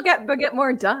 they'll get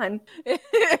more done.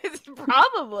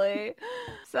 Probably.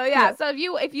 So yeah. So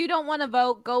if you don't want to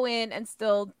vote, go in and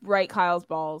still write Kyle's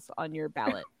balls on your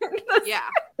ballot. Yeah.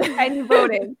 Any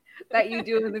voting that you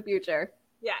do in the future.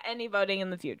 Yeah. Any voting in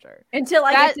the future. Until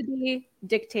I That- get to be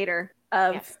dictator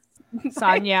of Yes.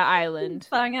 Sonia Island.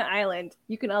 Sonia Island.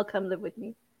 You can all come live with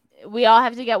me. We all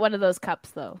have to get one of those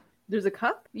cups though. There's a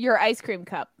cup? Your ice cream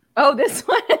cup. Oh, this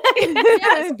one.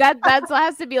 That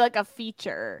has to be like a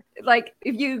feature. Like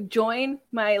if you join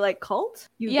my like cult,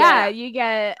 you get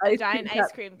a ice giant cream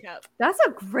ice cream cup. That's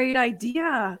a great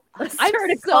idea. Let's I'm start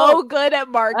a so cult. good at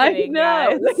I marketing, know.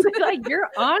 guys. Like you're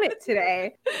on it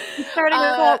today. You're starting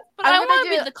a cult. But I I'm gonna want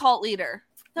to do- be the cult leader.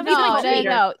 That'd be No, my no, dream.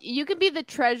 no. You can be the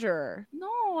treasurer. No,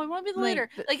 I want to be the Like, leader.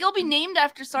 Like it'll be named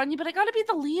after Sonya, but I gotta be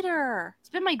the leader. It's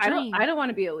been my dream. I don't want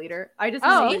to be a leader. I just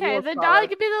Oh, wanna be a okay. rule Then follower. Dawn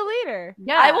can be the leader.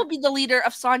 Yeah, I will be the leader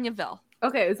of Sonyaville.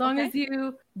 Okay, as long Okay. as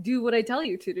you do what I tell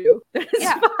you to do. That's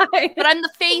Yeah. fine. But I'm the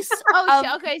face Oh,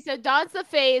 of okay. So Dawn's the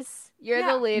face. You're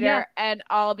Yeah, the leader, yeah. and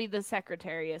I'll be the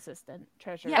secretary assistant,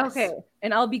 treasurer. Yes. Okay,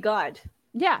 and I'll be God.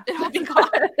 Yeah. Oh my God.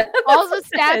 All the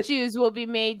statues will be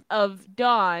made of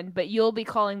Dawn, but you'll be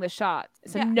calling the shots.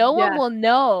 So Yeah. no one Yeah. will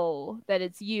know that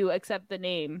it's you except the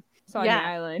name Sonya Yeah.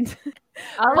 Island.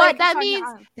 I'll But like, that Sonya means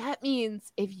Island.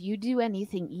 if you do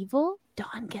anything evil,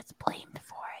 Dawn gets blamed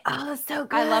for it. oh, so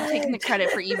good. I love taking the credit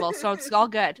for evil, so it's all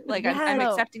good. Like I'm Yeah.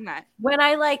 accepting that. When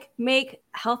I like make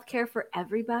healthcare for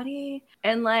everybody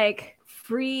and like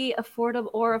free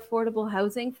affordable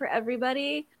housing for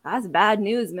everybody, that's bad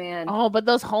news, man. Oh, but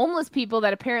those homeless people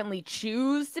that apparently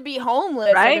choose to be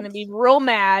homeless are Right? going to be real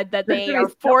mad that They're they gonna are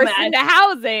be so forced mad. into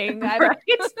housing. I don't-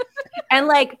 Right? And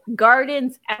like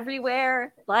gardens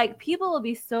everywhere. Like people will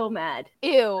be so mad.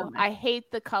 Ew, I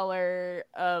hate the color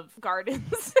of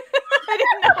gardens. I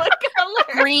didn't know what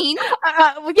color. Green.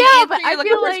 Well, yeah, but I You're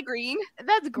feel looking for like green.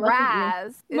 that's grass.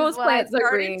 is Most what plants are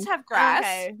Gardens green. have grass.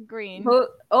 Okay, green.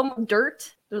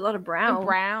 Dirt. There's a lot of And brown.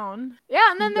 brown.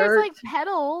 Yeah, and then there's Dirt. like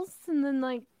petals, and then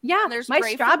like Yeah, There's my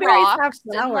gray for strawberries have rocks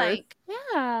and, flowers,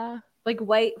 yeah, like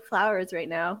white flowers right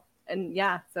now. And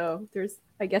yeah, so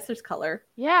I guess there's color.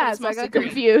 yeah. It's So I mostly got green.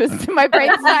 confused. My brain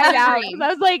died out. Green. I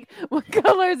was like, "What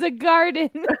color is a garden?"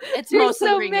 It's There's mostly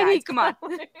so green, many guys. Come on.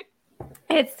 colors.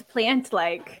 It's plant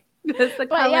like. It's the But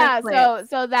color yeah, of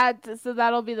plant. so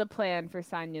that'll be the plan for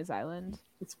Sonya's Island.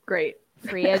 It's great.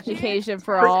 Free education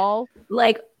for all,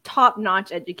 Like top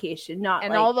notch education, not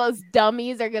and like, all those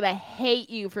dummies are gonna hate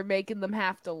you for making them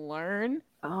have to learn.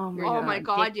 oh my Oh god. my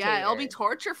God, yeah, it'll be dictator.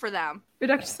 torture for them.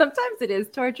 Sometimes it is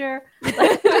torture.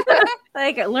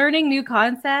 Like learning new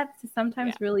concepts is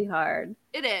sometimes really hard.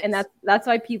 It is. And that's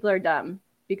why people are dumb,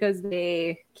 because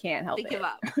they can't help they it. give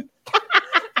up.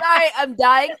 Sorry, I'm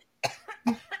dying.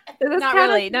 Does this Not count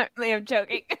really, as- not really. I'm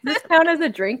joking. Does this count as a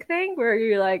drink thing where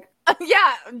you're like,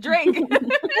 Yeah, drink.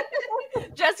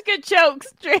 Jessica chokes.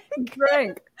 Drink.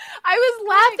 drink? I was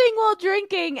laughing while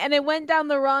drinking, and it went down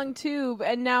the wrong tube,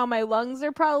 and now my lungs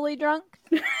are probably drunk.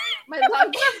 My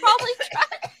lungs are probably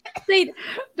dry.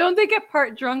 Don't they get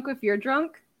part drunk if you're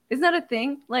drunk? Isn't that a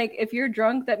thing? Like if you're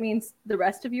drunk, that means the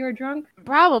rest of you are drunk?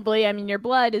 Probably. I mean, your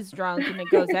blood is drunk and it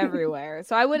goes everywhere.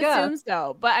 So I would Yeah. assume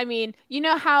so. But I mean, you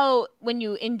know how when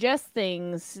you ingest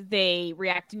things, they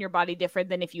react in your body different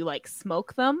than if you like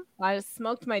smoke them? I just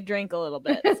smoked my drink a little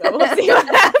bit. So we'll see what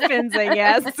happens, I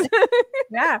guess.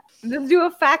 Yeah. Let's do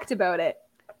a fact about it.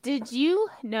 Did you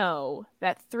know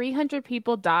that 300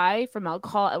 people die from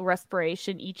alcohol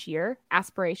respiration each year?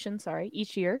 Aspiration, sorry,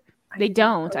 each year. They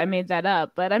don't. I made that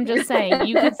up, but I'm just saying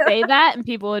you could say that and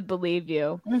people would believe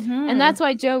you. Mm-hmm. And that's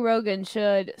why Joe Rogan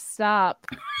should stop.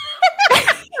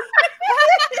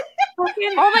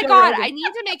 Oh my God, I need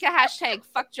to make a hashtag.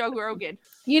 Fuck Joe Rogan.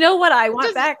 You know what I want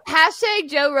Just back? hashtag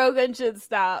Joe Rogan should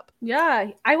stop. Yeah,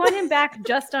 I want him back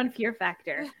just on Fear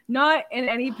Factor, not in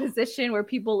any position where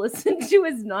people listen to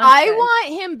his nonsense. I want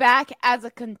him back as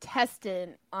a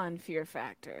contestant on Fear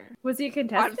Factor. Was he a On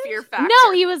contestant? Fear Factor.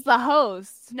 No, he was the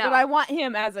host. No. But I want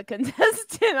him as a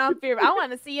contestant on Fear. I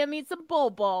want to see him eat some bull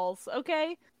balls.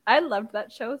 Okay. I loved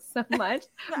that show so much.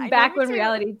 I know, Back me when too.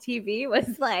 reality TV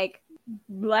was like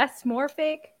more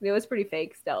fake. It was pretty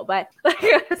fake still, but I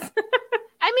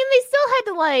mean, they still had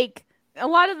to like a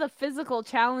lot of the physical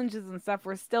challenges and stuff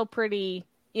were still pretty,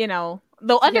 you know,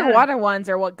 the underwater ones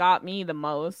are what got me the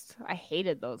most. I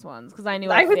hated those ones because I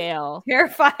knew I I'd was- fail.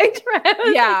 terrified. Right? I was,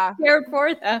 like, Yeah. scared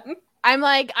for them. I'm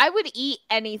like, I would eat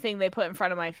anything they put in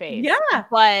front of my face. Yeah.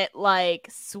 But like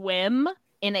swim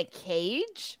in a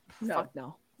cage? No. Fuck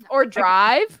no. Or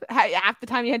drive. Half the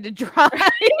time you had to drive.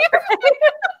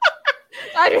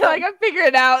 I'd be like, I figured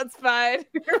it out. It's fine.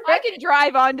 I can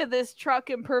drive onto this truck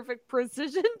in perfect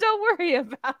precision. Don't worry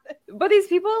about it. But these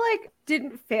people like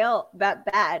didn't fail that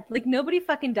bad. Like nobody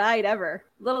fucking died ever.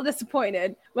 A little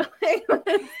disappointed. But like,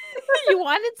 You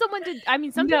wanted someone to. I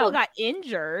mean, some No. people got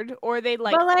injured or they'd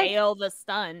like, But, like, fail the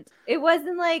stunt. it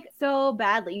wasn't like so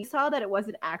badly. You saw that it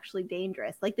wasn't actually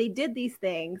dangerous. Like they did these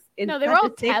things in No, they such were all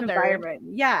a safe tethered. environment.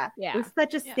 Yeah. Yeah. It was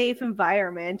such a Yeah. safe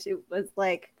environment. It was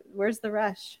like, where's the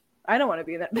rush? I don't want to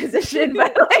be in that position,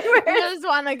 but like, You just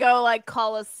want to go like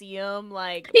Colosseum,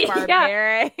 like Yeah.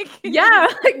 barbaric. yeah,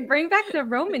 like bring back the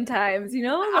Roman times, you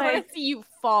know? I Like, want to see you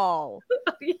fall.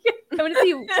 I want to see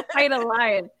you fight a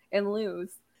lion and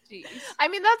lose. Jeez. I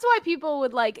mean, that's why people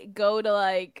would like go to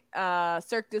like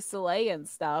Cirque du Soleil and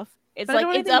stuff. It's But I like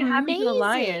don't it's think it happened to amazing. the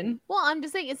lion. Well, I'm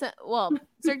just saying it's a well,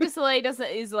 Cirque du Soleil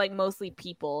is like mostly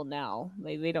people now.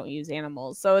 They don't use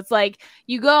animals. So it's like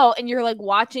you go and you're like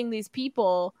watching these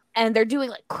people and they're doing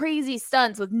like crazy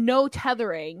stunts with no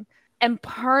tethering. And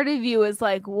part of you is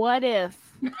like, what if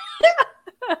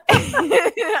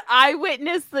I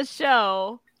witnessed the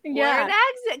show? Where an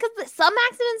accident, because some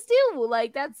accidents do.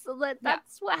 Like that's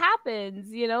what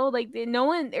happens, you know. Like they're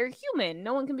human.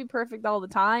 No one can be perfect all the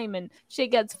time, and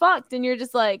shit gets fucked. And you're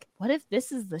just like, what if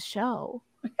this is the show?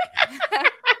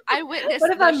 I witnessed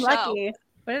What if the I'm show. lucky?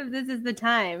 What if this is the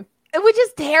time? Which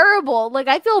is terrible. Like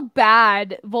I feel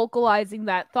bad vocalizing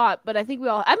that thought, but I think we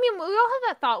all have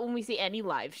that thought when we see any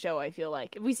live show. I feel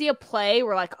like if we see a play,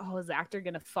 we're like, oh, is the actor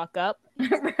gonna fuck up?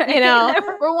 Right? You know,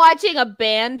 we're watching a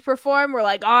band perform. We're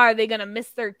like, oh, are they gonna miss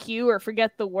their cue or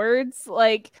forget the words?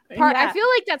 Like, I Yeah. feel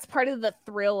like that's part of the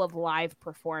thrill of live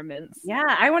performance. Yeah,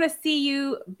 I want to see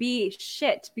you be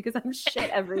shit because I'm shit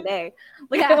every day.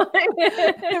 Like, Yeah.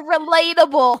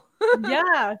 Relatable.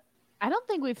 yeah. I don't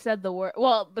think we've said the word.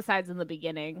 Well, besides in the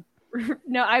beginning.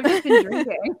 No, I've just been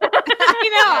drinking.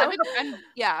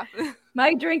 Yeah.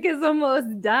 My drink is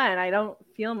almost done. I don't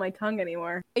feel my tongue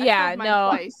anymore. I Yeah, filled mine no.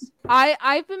 twice.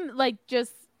 I've been like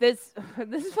just this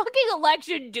fucking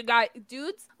election,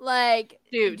 dudes, like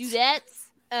Dudes. dudettes,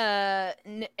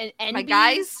 and My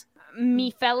guys. me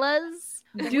fellas.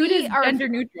 Dude We is are- gender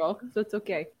neutral, so it's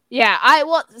okay. Yeah,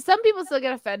 some people still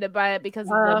get offended by it because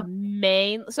of the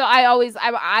main. So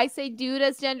I say dude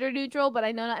as gender neutral, but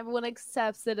I know not everyone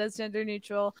accepts it as gender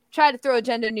neutral. Try to throw a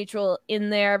gender neutral in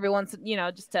there every once,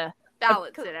 just to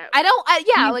Balance it out. I don't. I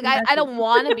Message. don't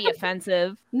want to be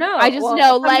offensive. No, I just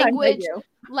know sometimes I language. do.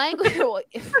 Language.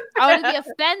 I want to be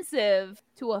offensive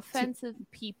to offensive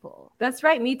people. That's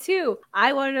right, me too.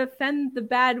 I want to offend the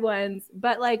bad ones,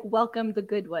 but like welcome the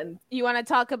good ones. You want to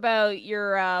talk about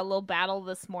your little battle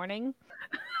this morning?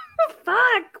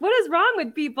 Fuck, what is wrong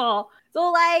with people?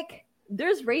 So like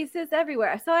there's racists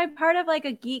everywhere. So I'm part of like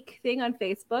a geek thing on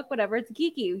Facebook, whatever. It's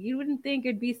geeky. You wouldn't think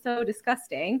it'd be so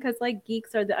disgusting because like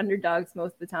geeks are the underdogs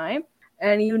most of the time.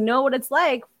 And you know what it's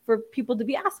like for people to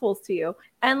be assholes to you.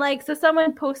 And like, so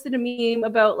someone posted a meme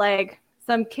about like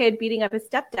some kid beating up his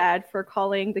stepdad for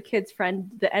calling the kid's friend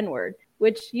the N-word,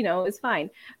 which, is fine.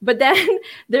 But then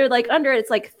they're like under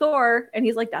it's like Thor, and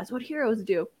he's like, that's what heroes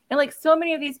do. And like so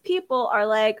many of these people are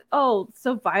like, oh,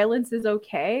 so violence is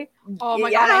okay. Oh my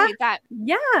god, I hate that.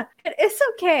 Yeah, it's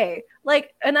okay.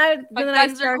 Like, and But then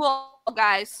guns are cool,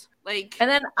 guys. Like, and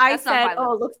then I That's not said, violence.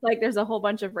 oh, it looks like there's a whole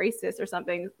bunch of racists or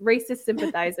something, racist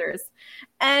sympathizers.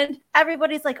 And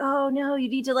everybody's like, oh, no, you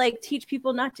need to like teach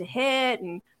people not to hit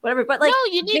and whatever. But like,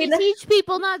 no, you need to teach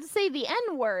people not to say the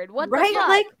N-word. What right? the fuck?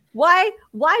 Like,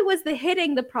 why was the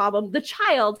hitting the problem? The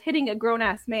child hitting a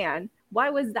grown-ass man. Why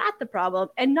was that the problem?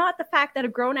 And not the fact that a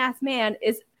grown-ass man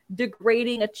is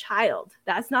degrading a child.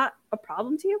 That's not a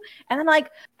problem to you? And then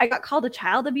like, I got called a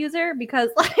child abuser because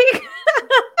like...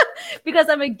 because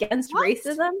I'm against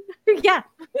racism. Yeah.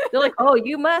 They're like, oh,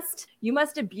 you must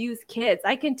abuse kids.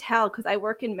 I can tell because I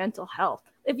work in mental health.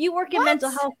 If you work in mental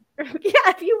health,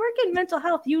 if you work in mental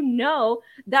health, you know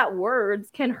that words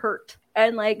can hurt.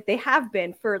 And like they have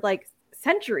been for like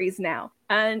centuries now.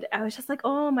 And I was just like,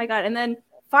 oh my God. And then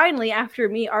finally, after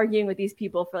me arguing with these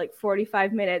people for like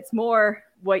 45 minutes, more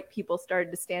white people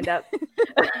started to stand up.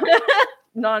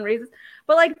 Non-racist.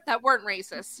 But like that weren't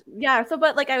racist. yeah, so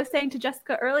but like I was saying to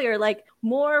Jessica earlier, like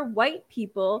more white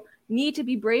people need to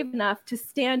be brave enough to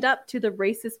stand up to the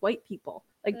racist white people.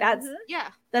 Like that's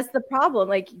the problem.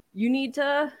 Like you need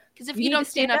to, because if you don't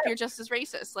stand up, you're just as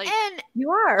racist. Like, and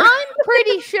you are. I'm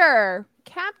pretty sure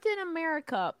Captain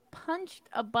America punched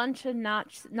a bunch of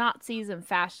Nazis and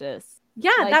fascists.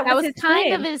 Yeah, Like, that was his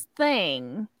kind of his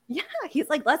thing. Yeah, he's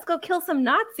like, let's go kill some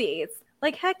Nazis.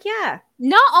 Like, heck yeah.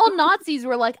 Not all Nazis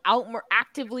were like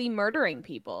actively murdering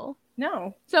people.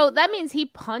 No. So that means he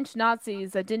punched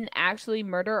Nazis that didn't actually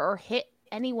murder or hit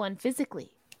anyone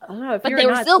physically. Oh, if But you're they a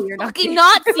were Nazi, still you're fucking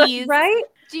Nazi. Nazis. Right?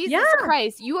 Jesus Yeah.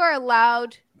 Christ. You are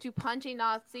allowed to punch a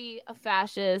Nazi, a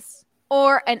fascist,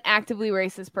 or an actively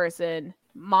racist person.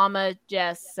 Mama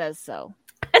Jess says so.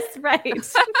 That's right.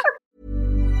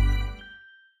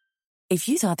 If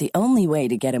you thought the only way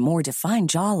to get a more defined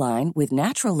jawline with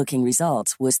natural-looking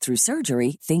results was through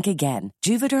surgery, think again.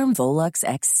 Juvederm Volux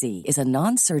XC is a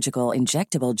non-surgical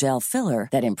injectable gel filler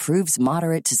that improves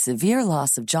moderate to severe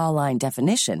loss of jawline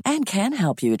definition and can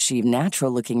help you achieve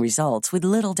natural-looking results with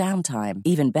little downtime.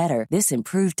 Even better, this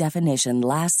improved definition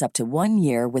lasts up to 1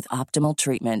 year with optimal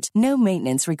treatment. No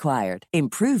maintenance required.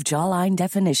 Improve jawline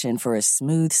definition for a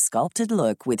smooth, sculpted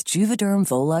look with Juvederm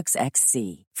Volux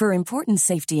XC. For important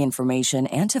safety information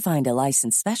and to find a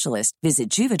licensed specialist, visit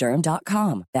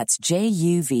Juvederm.com. That's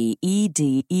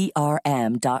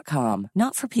JUVEDERM.com.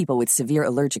 Not for people with severe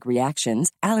allergic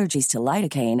reactions, allergies to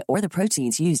lidocaine, or the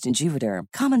proteins used in Juvederm.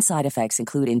 Common side effects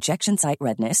include injection site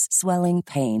redness, swelling,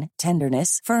 pain,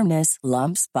 tenderness, firmness,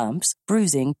 lumps, bumps,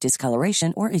 bruising,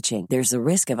 discoloration, or itching. There's a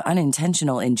risk of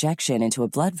unintentional injection into a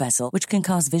blood vessel, which can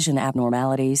cause vision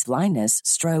abnormalities, blindness,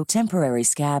 stroke, temporary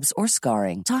scabs, or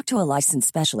scarring. Talk to a licensed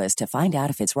specialist to find out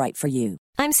if it's right for you.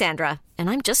 I'm Sandra, and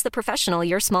I'm just the professional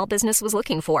your small business was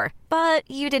looking for. But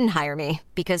you didn't hire me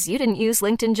because you didn't use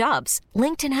LinkedIn Jobs.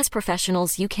 LinkedIn has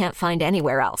professionals you can't find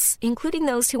anywhere else, including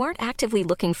those who aren't actively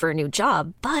looking for a new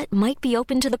job, but might be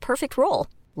open to the perfect role,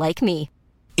 like me.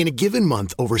 In a given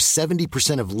month, over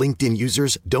 70% of LinkedIn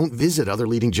users don't visit other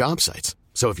leading job sites.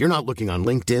 So if you're not looking on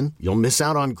LinkedIn, you'll miss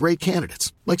out on great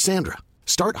candidates like Sandra.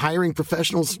 Start hiring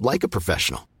professionals like a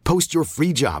professional. Post your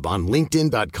free job on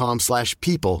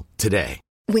linkedin.com/people today.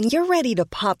 When you're ready to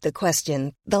pop the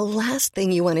question, the last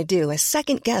thing you want to do is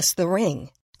second-guess the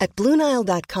ring. At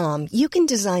BlueNile.com, you can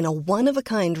design a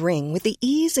one-of-a-kind ring with the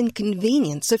ease and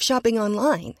convenience of shopping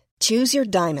online. Choose your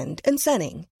diamond and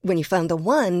setting. When you find the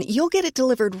one, you'll get it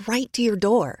delivered right to your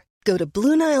door. Go to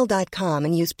BlueNile.com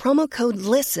and use promo code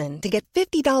LISTEN to get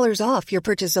 $50 off your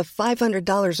purchase of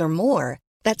 $500 or more.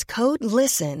 That's code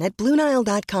LISTEN at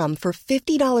BlueNile.com for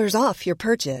 $50 off your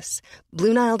purchase.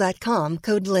 BlueNile.com,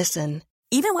 code LISTEN.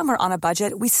 Even when we're on a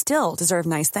budget, we still deserve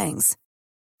nice things.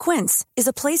 Quince is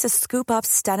a place to scoop up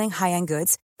stunning high-end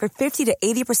goods for 50 to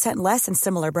 80% less than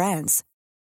similar brands.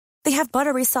 They have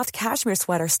buttery soft cashmere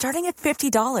sweaters starting at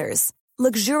 $50,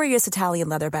 luxurious Italian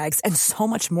leather bags, and so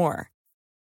much more.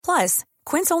 Plus,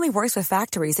 Quince only works with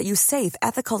factories that use safe,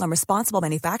 ethical, and responsible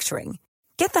manufacturing.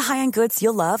 Get the high-end goods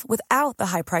you'll love without the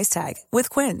high price tag with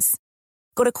Quince.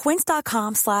 Go to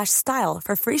quince.com/style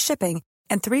for free shipping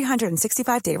and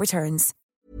 365-day returns.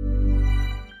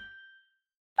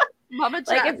 Mama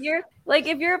Like Jeff. if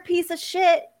you're a piece of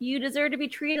shit, you deserve to be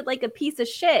treated like a piece of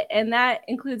shit, and that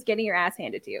includes getting your ass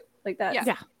handed to you. Like that.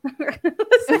 Yeah.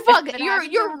 So fuck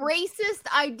your racist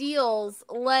ideals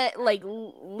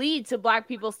lead to black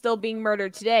people still being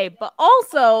murdered today, but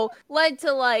also led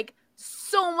to like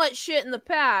so much shit in the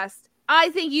past. I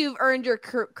think you've earned your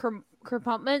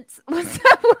kerpumments. What's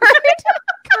that word?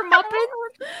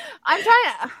 Kermuffins? I'm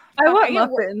trying to. I want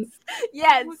muffins.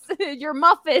 Yes, your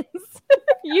muffins.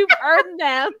 You've earned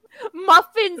them.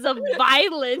 Muffins of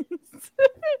violence.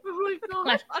 Oh my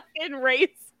god. Fucking race.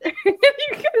 You're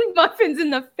giving muffins in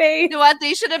the face. You know what?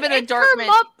 They should have been a Dortmund.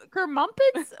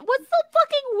 Kermumpins? What's the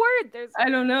fucking word? I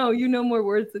don't know. You know more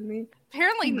words than me.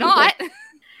 Apparently not. was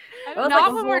Not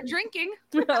like when a we're whole- drinking.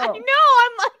 No. I know.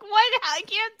 I'm like, what? I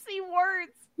can't see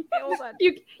words. Okay, hold on.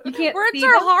 You can't Words see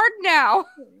are them. hard now.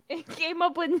 It came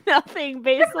up with nothing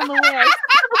based on the way.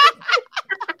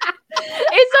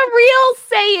 It's a real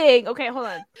saying. Okay, hold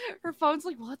on. Her phone's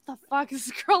like, what the fuck?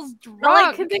 This girl's drunk. All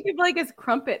I can think of like is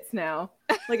crumpets now.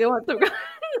 Like I want some.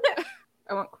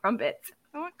 I want crumpets.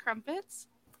 I want crumpets.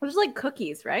 It's like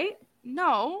cookies, right?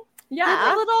 No. Yeah.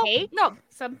 They're the little Cake? no.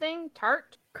 Something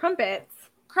tart. Crumpets.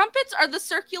 Crumpets are the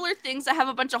circular things that have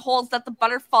a bunch of holes that the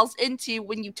butter falls into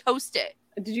when you toast it.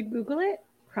 Did you Google it?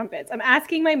 Crumpets. I'm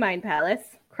asking my mind palace.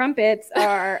 Crumpets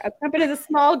are a crumpet is a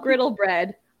small griddle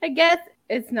bread. I guess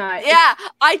it's not. Yeah,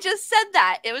 I just said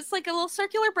that. It was like a little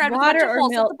circular bread with a bunch Water of or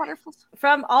holes that milk? the butter falls.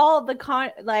 From all the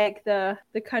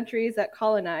the countries that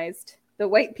colonized the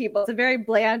white people. It's a very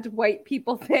bland white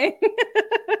people thing.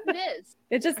 It is.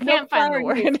 It's just I can't find the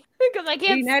flour used. word because I The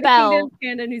can't United spell. Kingdom,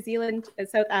 Canada, New Zealand, and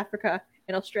South Africa,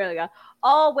 and Australia,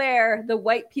 all where the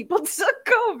white people took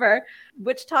over,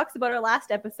 which talks about our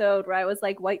last episode where I was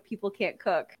like, white people can't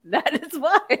cook. That is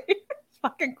why.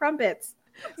 Fucking crumpets.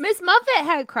 Miss Muffet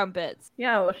had crumpets.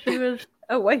 Yeah, well, she was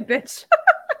a white bitch.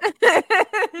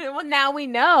 Well, now we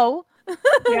know.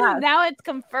 Yeah. Now it's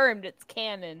confirmed. It's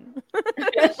canon.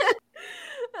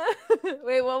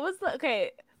 Wait, what was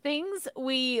the things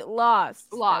we lost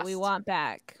that we Lost. want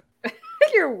back?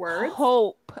 Your words.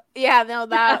 Hope. Yeah, no,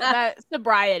 that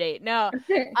sobriety. No.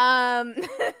 I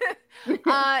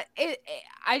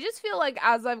just feel like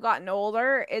as I've gotten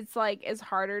older, it's like it's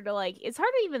harder to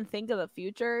even think of the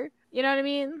future. You know what I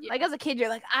mean? Yeah. Like as a kid, you're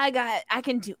like, I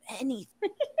can do anything.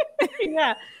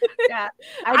 Yeah.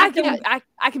 I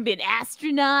can be an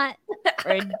astronaut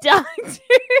or a doctor.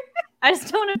 I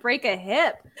just don't want to break a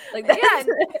hip. Like, yeah, that's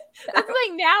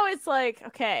like now it's like,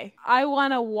 okay, I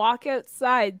want to walk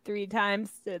outside 3 times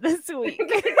this week.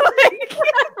 That's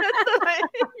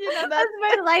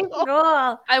my life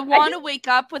goal. I want to wake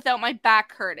up without my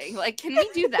back hurting. Like, can we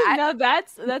do that? No,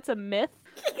 that's a myth.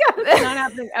 It's not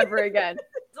happening ever again.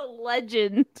 It's a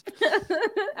legend.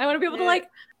 I want to be able to like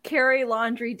carry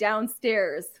laundry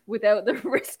downstairs without the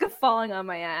risk of falling on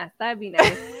my ass. That'd be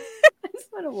nice. I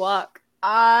just want to walk.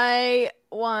 I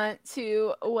want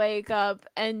to wake up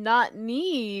and not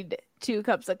need 2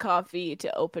 cups of coffee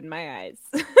to open my eyes.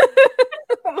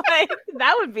 Like,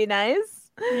 that would be nice.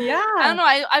 Yeah. I don't know.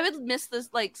 I would miss this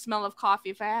like smell of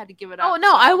coffee if I had to give it up. Oh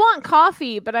no, I want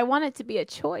coffee, but I want it to be a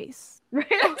choice. Right?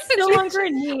 It's no longer a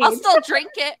need. I'll still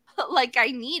drink it like I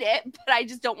need it, but I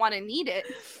just don't want to need it.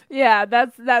 Yeah,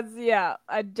 that's yeah.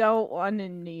 I don't want to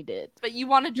need it. But you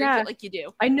want to drink it like you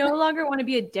do. I no longer want to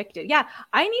be addicted. Yeah,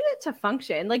 I need it to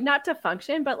function. Like not to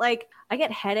function, but like I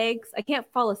get headaches. I can't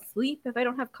fall asleep if I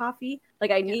don't have coffee.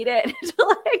 Like I need it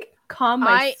to like calm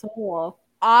my soul.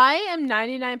 I am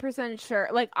 99% sure.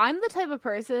 Like I'm the type of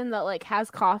person that like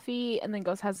has coffee and then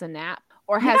has a nap.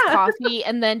 Or has coffee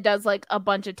and then does like a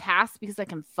bunch of tasks because I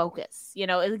can focus. You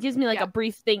know, it gives me like a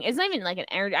brief thing. It's not even like an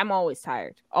energy. I'm always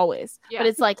tired, always. Yeah. But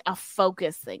it's like a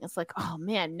focus thing. It's like, oh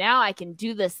man, now I can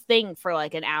do this thing for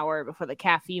like an hour before the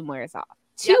caffeine wears off.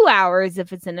 2 hours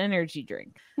if it's an energy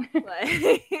drink. I'm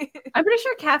pretty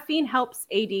sure caffeine helps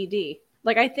ADD.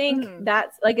 Like I think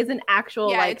that's like it's an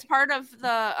actual like it's part of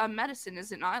the medicine,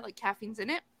 is it not? Like caffeine's in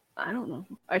it. I don't know.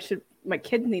 My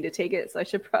kids need to take it, so I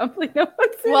should probably know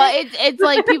what's in it. It's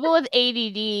like people with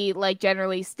ADD, like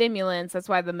generally stimulants. That's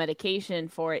why the medication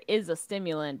for it is a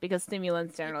stimulant, because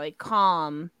stimulants generally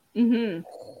calm. Mm-hmm.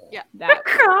 Yeah.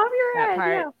 Calm your head.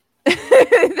 Part.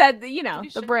 That, you know,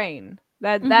 the brain.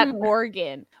 That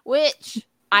organ, which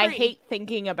I hate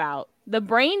thinking about. The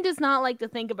brain does not like to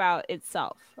think about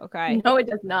itself, okay? No, it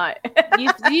does not.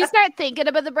 you start thinking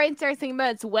about the brain, start thinking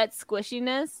about its wet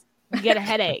squishiness, you get a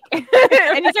headache. And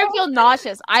you start to feel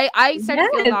nauseous. I start to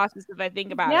feel nauseous if I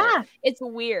think about it. It's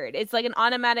weird. It's like an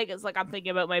automatic. It's like I'm thinking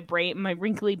about my brain, my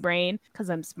wrinkly brain, because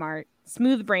I'm smart.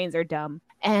 Smooth brains are dumb.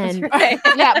 And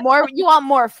you want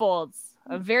more folds.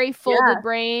 A very folded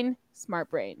brain, smart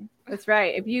brain. That's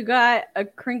right. If you got a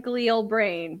crinkly old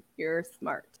brain, you're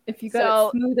smart. If you got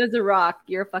it smooth as a rock,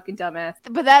 you're a fucking dumbass.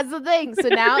 But that's the thing. So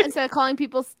now instead of calling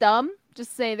people dumb,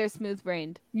 just say they're smooth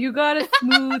brained. You got a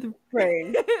smooth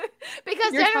brain.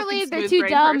 Because generally they're too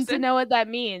dumb to know what that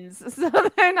means. So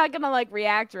they're not going to like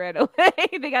react right away.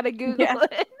 They got to Google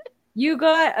it. You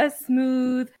got a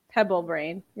smooth pebble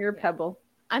brain. You're a pebble.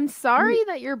 I'm sorry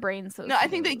that your brain's so smooth. I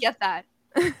think they get that.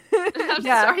 I'm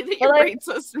sorry that your brain's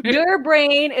so smooth. Your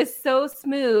brain is so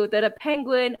smooth that a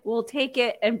penguin will take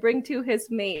it and bring to his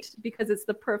mate because it's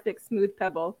the perfect smooth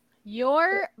pebble.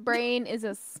 Your brain is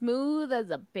as smooth as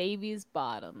a baby's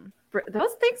bottom.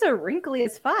 Those things are wrinkly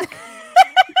as fuck.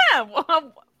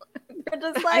 Well, they're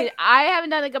just like I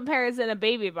haven't done a comparison of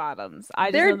baby bottoms.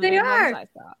 They are.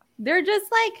 They're just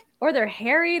like, or they're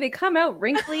hairy. They come out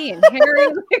wrinkly and hairy.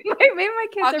 Maybe my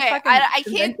kids are fucking. I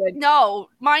can't. No,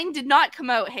 mine did not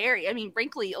come out hairy. I mean,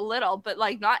 wrinkly a little, but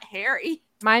like not hairy.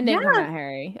 Mine didn't come out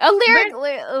hairy. A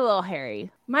little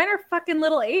hairy. Mine are fucking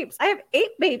little apes. I have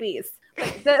ape babies.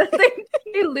 Like,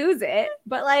 they lose it,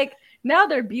 but like now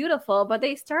they're beautiful. But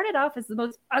they started off as the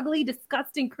most ugly,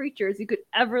 disgusting creatures you could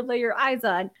ever lay your eyes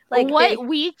on. Like, what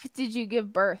week did you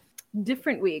give birth?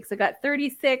 Different weeks. I got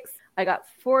 36. I got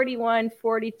 41,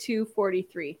 42,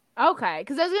 43. Okay,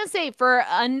 because I was going to say, for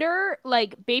under,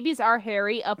 like, babies are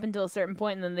hairy up until a certain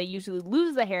point, and then they usually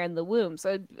lose the hair in the womb.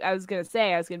 So I was going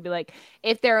to be like,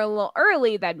 if they're a little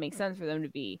early, that makes sense for them to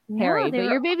be hairy. But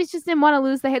your babies just didn't want to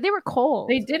lose the hair. They were cold.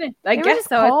 They didn't. I guess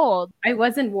so. Cold. I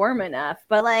wasn't warm enough,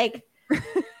 but like...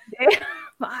 They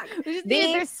needed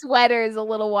their sweaters a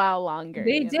little while longer.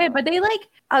 They did, but they like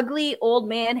ugly old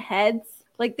man heads.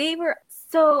 Like they were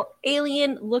so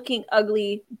alien looking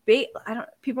ugly. People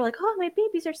are like, oh, my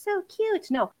babies are so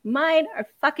cute. No, mine are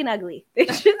fucking ugly. They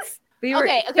were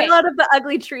fell out of the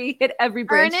ugly tree, hit every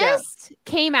branch. Ernest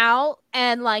came out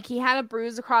and like he had a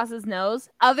bruise across his nose.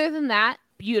 Other than that,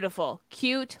 beautiful,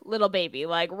 cute little baby.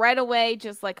 Like right away,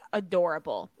 just like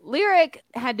adorable. Lyric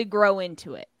had to grow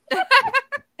into it.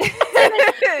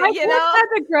 My kids had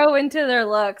to grow into their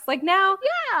looks. Like now,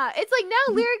 yeah, it's like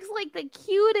now Lyric's like the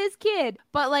cutest kid,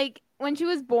 but like when she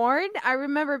was born, I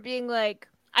remember being like,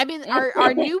 I mean,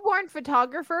 our newborn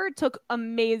photographer took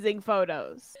amazing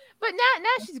photos. But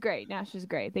now she's great. Now she's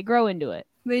great. They grow into it.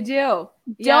 They do.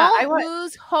 Don't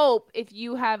lose hope if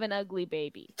you have an ugly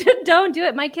baby. Don't do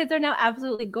it. My kids are now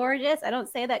absolutely gorgeous. I don't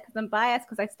say that because I'm biased,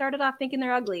 because I started off thinking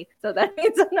they're ugly. So that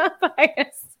means I'm not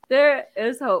biased. There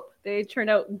is hope. They turn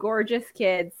out gorgeous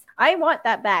kids. I want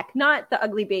that back. Not the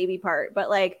ugly baby part, but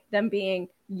like them being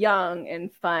young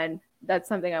and fun. That's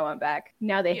something I want back.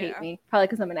 Now they hate me. Probably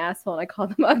because I'm an asshole and I call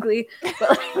them ugly.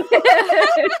 But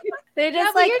they're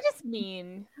just like, you're just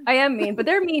mean. I am mean, but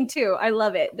they're mean too. I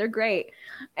love it. They're great.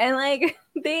 And like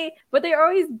they're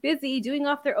always busy doing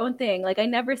off their own thing. Like I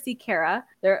never see Kara.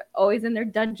 They're always in their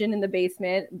dungeon in the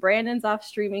basement. Brandon's off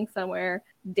streaming somewhere.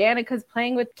 Danica's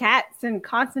playing with cats and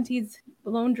Constantine's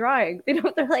alone drawing.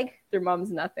 They're like, their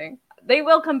mom's nothing. They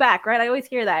will come back, right? I always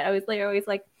hear that. They're always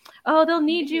like, oh, they'll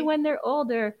need you when they're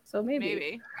older. So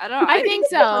maybe. I don't know. I think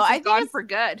so. I think gone for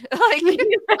good. Like I think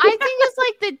it's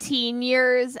like the teen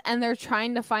years, and they're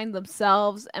trying to find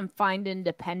themselves and find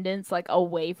independence, like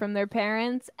away from their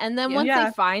parents. And then once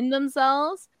they find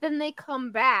themselves, then they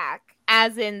come back.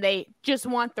 As in, they just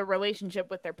want the relationship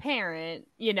with their parent.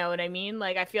 You know what I mean?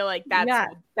 Like, I feel like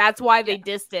that's why they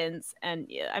distance.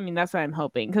 And I mean, that's what I'm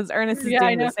hoping, because Ernest is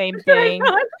doing the same thing.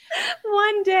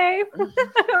 One day,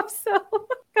 I hope so.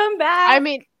 Come back. I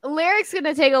mean, Lyric's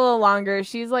gonna take a little longer.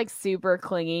 She's like super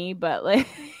clingy, but like,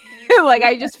 like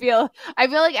I feel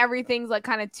like everything's like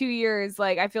kind of 2 years.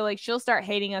 Like I feel like she'll start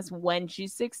hating us when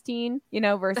she's 16, you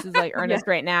know, versus like Ernest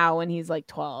right now when he's like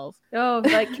 12. Oh,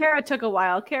 like Kara took a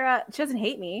while. Kara, she doesn't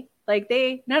hate me. Like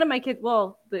none of my kids,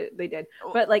 well, they did,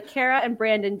 but like Kara and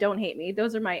Brandon don't hate me.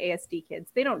 Those are my ASD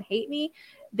kids. They don't hate me.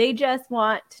 They just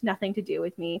want nothing to do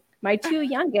with me. My two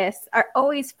youngest are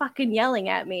always fucking yelling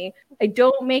at me. I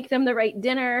don't make them the right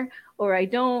dinner, or I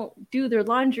don't do their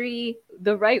laundry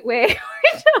the right way.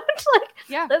 I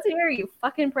don't let's hear you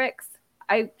fucking pricks.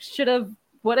 I should have,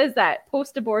 what is that?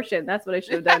 Post-abortion. That's what I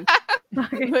should have done.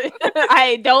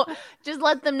 I don't, just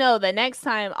let them know that next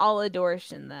time I'll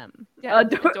adortion them. Yeah,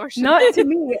 not to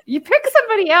me. You pick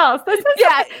somebody else.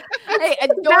 Hey,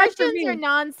 adortions are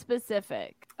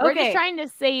non-specific. We're just trying to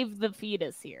save the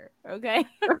fetus here, okay?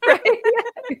 Right?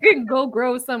 You can go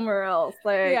grow somewhere else.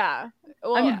 Like,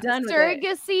 well, I'm done with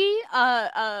surrogacy.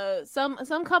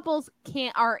 Some couples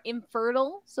are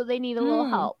infertile, so they need a little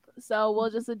help. So we'll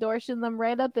just adortion them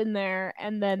right up in there,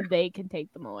 and then they can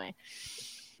take them away.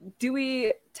 Do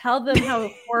we tell them how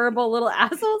horrible little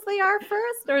assholes they are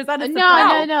first, or is that a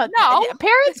surprise? No.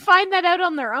 Parents find that out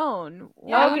on their own.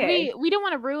 Yeah, we don't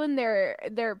want to ruin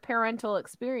their parental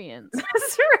experience.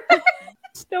 That's right.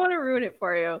 Just don't want to ruin it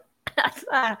for you.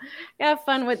 Have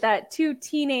fun with that. Two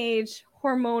teenage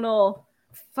hormonals.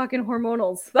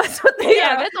 That's what they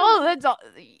are. That's all.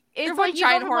 It's like you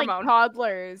go from like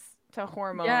toddlers to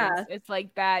hormones. Yeah. It's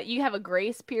like that. You have a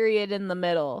grace period in the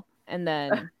middle, and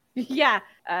then.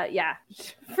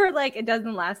 For like, it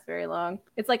doesn't last very long.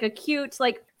 It's like a cute,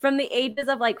 like from the ages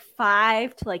of like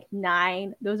 5 to like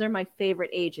 9, those are my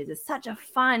favorite ages. It's such a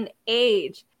fun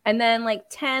age. And then like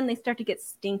 10, they start to get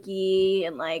stinky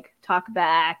and like talk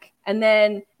back. And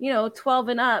then, 12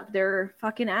 and up, they're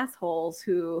fucking assholes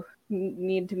who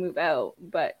need to move out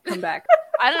but come back.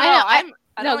 I don't know.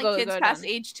 I don't like kids past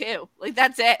age 2. Like,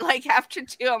 that's it. Like, after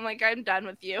 2, I'm like, I'm done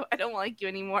with you. I don't like you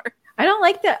anymore. I don't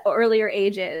like the earlier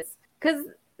ages because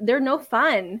they're no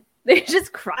fun. They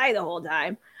just cry the whole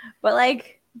time. But,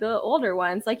 like, the older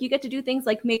ones, like, you get to do things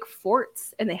like make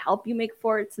forts, and they help you make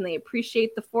forts, and they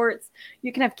appreciate the forts.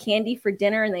 You can have candy for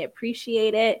dinner, and they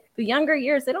appreciate it. The younger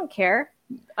years, they don't care.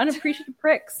 Unappreciative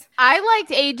pricks. I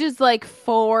liked ages like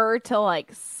 4 to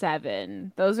like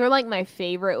 7. Those are like my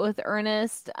favorite with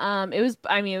Ernest. It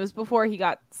was before he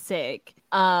got sick,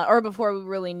 or before we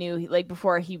really knew, like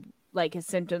before he like his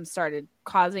symptoms started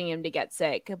causing him to get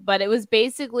sick. But it was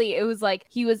like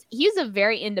he was a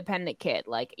very independent kid.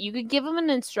 Like you could give him an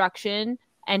instruction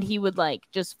and he would like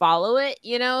just follow it,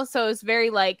 So it's very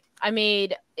like,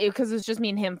 because it was just me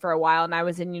and him for a while and I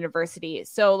was in university.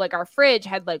 So like our fridge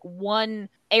had like one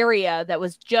area that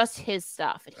was just his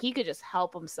stuff and he could just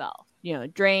help himself,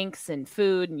 drinks and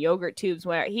food and yogurt tubes,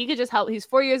 where he could just help. He's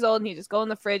 4 years old and he'd just go in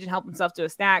the fridge and help himself to a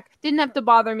snack. Didn't have to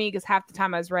bother me because half the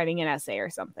time I was writing an essay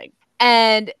or something.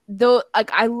 And though,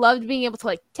 like, I loved being able to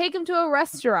like take him to a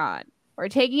restaurant or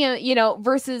taking him,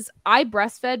 versus I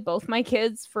breastfed both my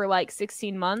kids for like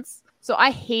 16 months. So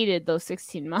I hated those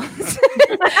 16 months.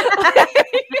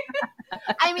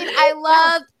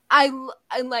 I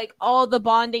like all the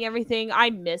bonding, everything. I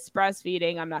miss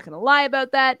breastfeeding. I'm not going to lie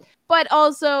about that. But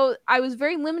also, I was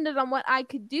very limited on what I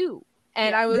could do.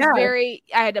 And I was I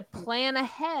had to plan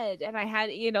ahead, and I had,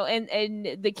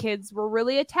 and the kids were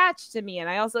really attached to me. And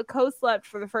I also co-slept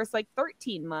for the first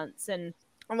 13 months. And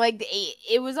I'm like,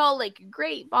 it was all like a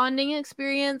great bonding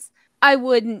experience. I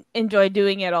wouldn't enjoy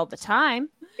doing it all the time.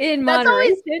 In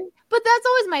moderation. But that's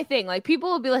always my thing. Like, people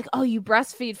will be like, oh, you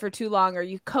breastfeed for too long, or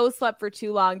you co-slept for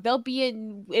too long. They'll be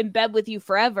in bed with you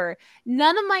forever.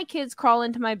 None of my kids crawl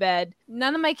into my bed.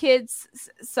 None of my kids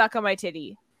suck on my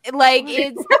titty. Like,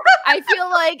 it's, I feel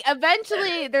like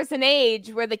eventually there's an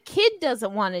age where the kid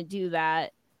doesn't want to do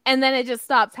that. And then it just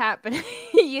stops happening,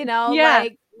 Yeah.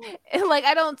 Like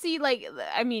I don't see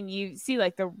you see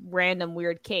the random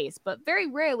weird case, but very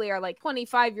rarely are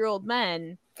 25-year-old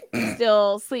men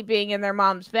still sleeping in their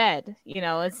mom's bed.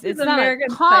 It's not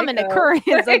American a common Psycho. occurrence.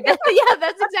 Yeah,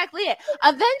 that's exactly it.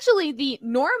 Eventually, the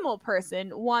normal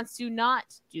person wants to not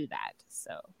do that.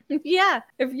 So yeah,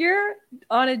 if you're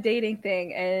on a dating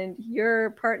thing and your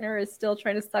partner is still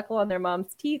trying to suckle on their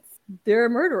mom's teats, they're a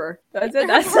murderer. That's it.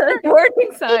 That's a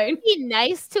warning sign. Be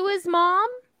nice to his mom.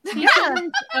 He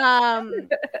shouldn't,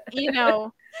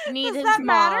 need his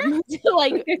mom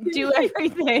to do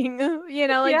everything.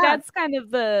 That's kind of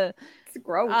the. It's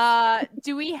gross.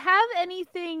 Do we have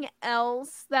anything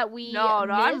else that we? No,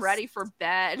 missed? I'm ready for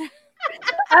bed.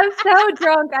 I'm so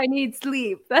drunk. I need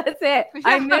sleep. That's it.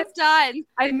 I'm done.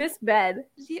 I miss bed.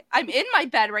 I'm in my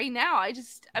bed right now.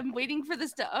 I'm waiting for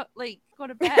this to go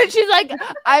to bed. She's like,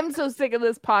 I'm so sick of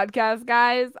this podcast,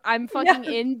 guys. I'm fucking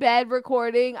in bed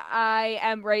recording. I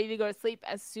am ready to go to sleep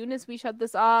as soon as we shut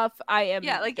this off. I am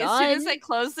done. As soon as I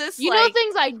close this. You know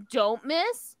things I don't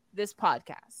miss? This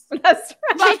podcast. That's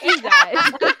right. Fuck you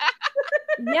guys.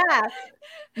 Yeah.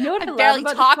 You know what I barely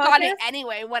talk on it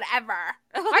anyway. Whatever.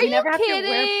 Are you never kidding? have to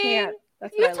wear pants.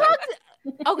 That's You what I like. talked.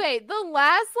 Okay, the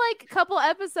last couple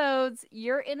episodes,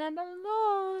 you're in on a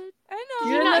lot. I Did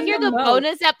know. you not hear the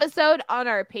bonus episode on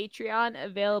our Patreon,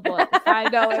 available at the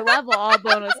 $5 level, all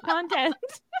bonus content?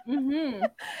 Mm-hmm.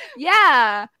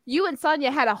 Yeah, you and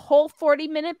Sonia had a whole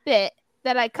 40-minute bit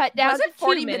that I cut down to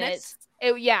 40 2 minutes.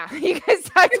 Yeah, you guys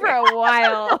talked for a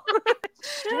while,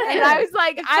 and I was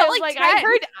like,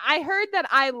 I heard that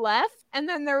I left, and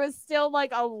then there was still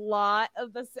a lot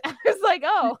of the. I was like,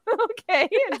 oh, okay,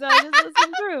 and so I just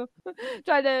listened through,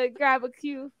 tried to grab a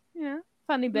few,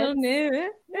 funny bits.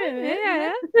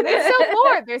 Yeah.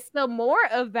 There's still more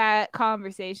of that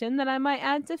conversation that I might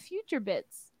add to future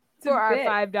bits. For our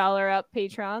 $5 up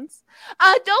patrons.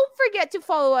 Don't forget to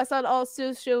follow us on all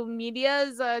social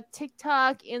medias,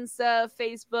 TikTok, Insta,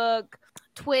 Facebook,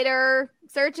 Twitter.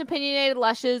 Search Opinionated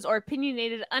Lushes or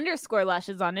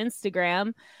Opinionated_Lushes on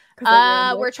Instagram.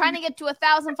 We're trying to get to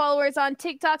 1,000 followers on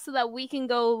TikTok so that we can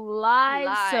go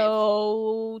live.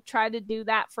 So try to do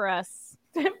that for us.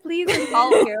 Please. All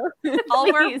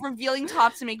we're revealing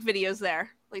tops to make videos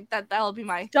there. That'll be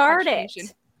my Start contribution.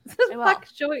 it.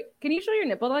 Can you show your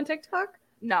nipple on TikTok?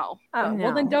 No. Oh,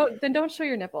 No. well then don't show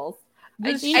your nipples.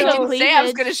 I didn't say I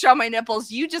was going to show my nipples.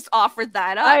 You just offered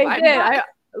that up. I did.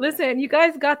 Listen, you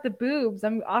guys got the boobs.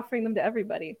 I'm offering them to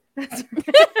everybody. I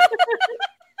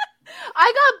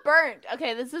got burnt.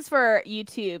 Okay, this is for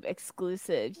YouTube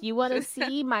exclusive. You want to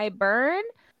see my burn?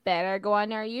 Better go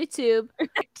on our YouTube.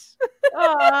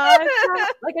 Oh,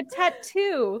 it's like a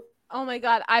tattoo. Oh my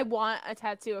god, I want a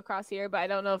tattoo across here, but I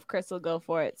don't know if Chris will go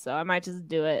for it, so I might just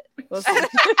do it. We'll see.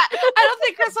 I don't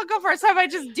think Chris will go first. I might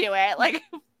just do it.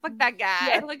 Fuck that guy.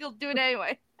 Yeah. He'll do it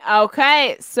anyway.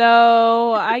 Okay,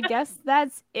 so I guess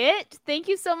that's it. Thank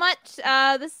you so much.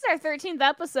 This is our 13th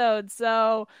episode,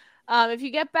 so if you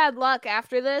get bad luck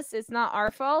after this, it's not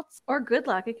our fault. Or good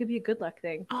luck. It could be a good luck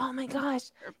thing. Oh my gosh.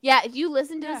 Yeah, if you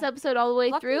listen to this episode all the way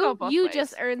Luck can go through, both you ways.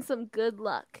 just earned some good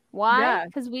luck. Why? Yeah.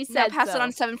 Because we Now said pass so. it on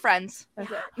to 7 friends.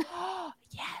 That's it.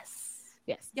 Yes.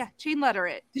 Yeah, chain letter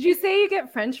it. Did you say you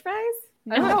get French fries?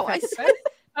 No, I French said- fries.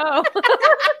 Oh.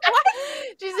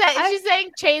 She's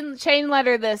saying chain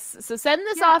letter this. So send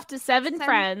this off to 7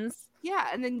 friends. Yeah,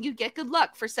 and then you get good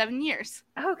luck for 7 years.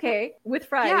 Okay, with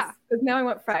fries. Yeah. Because now I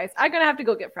want fries. I'm gonna have to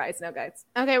go get fries now, guys.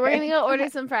 Okay, we're gonna go order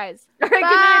some fries. All right, good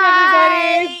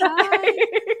night, everybody. Bye.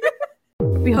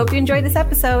 We hope you enjoyed this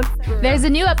episode. There's a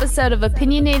new episode of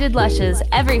Opinionated Lushes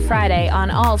every Friday on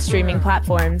all streaming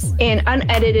platforms. An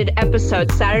unedited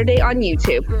episode Saturday on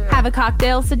YouTube. Have a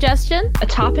cocktail suggestion? A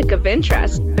topic of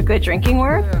interest. A good drinking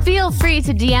word? Feel free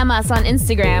to DM us on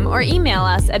Instagram or email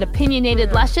us at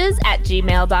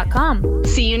opinionatedlushes@gmail.com.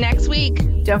 See you next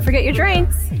week. Don't forget your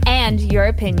drinks. And your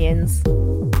opinions.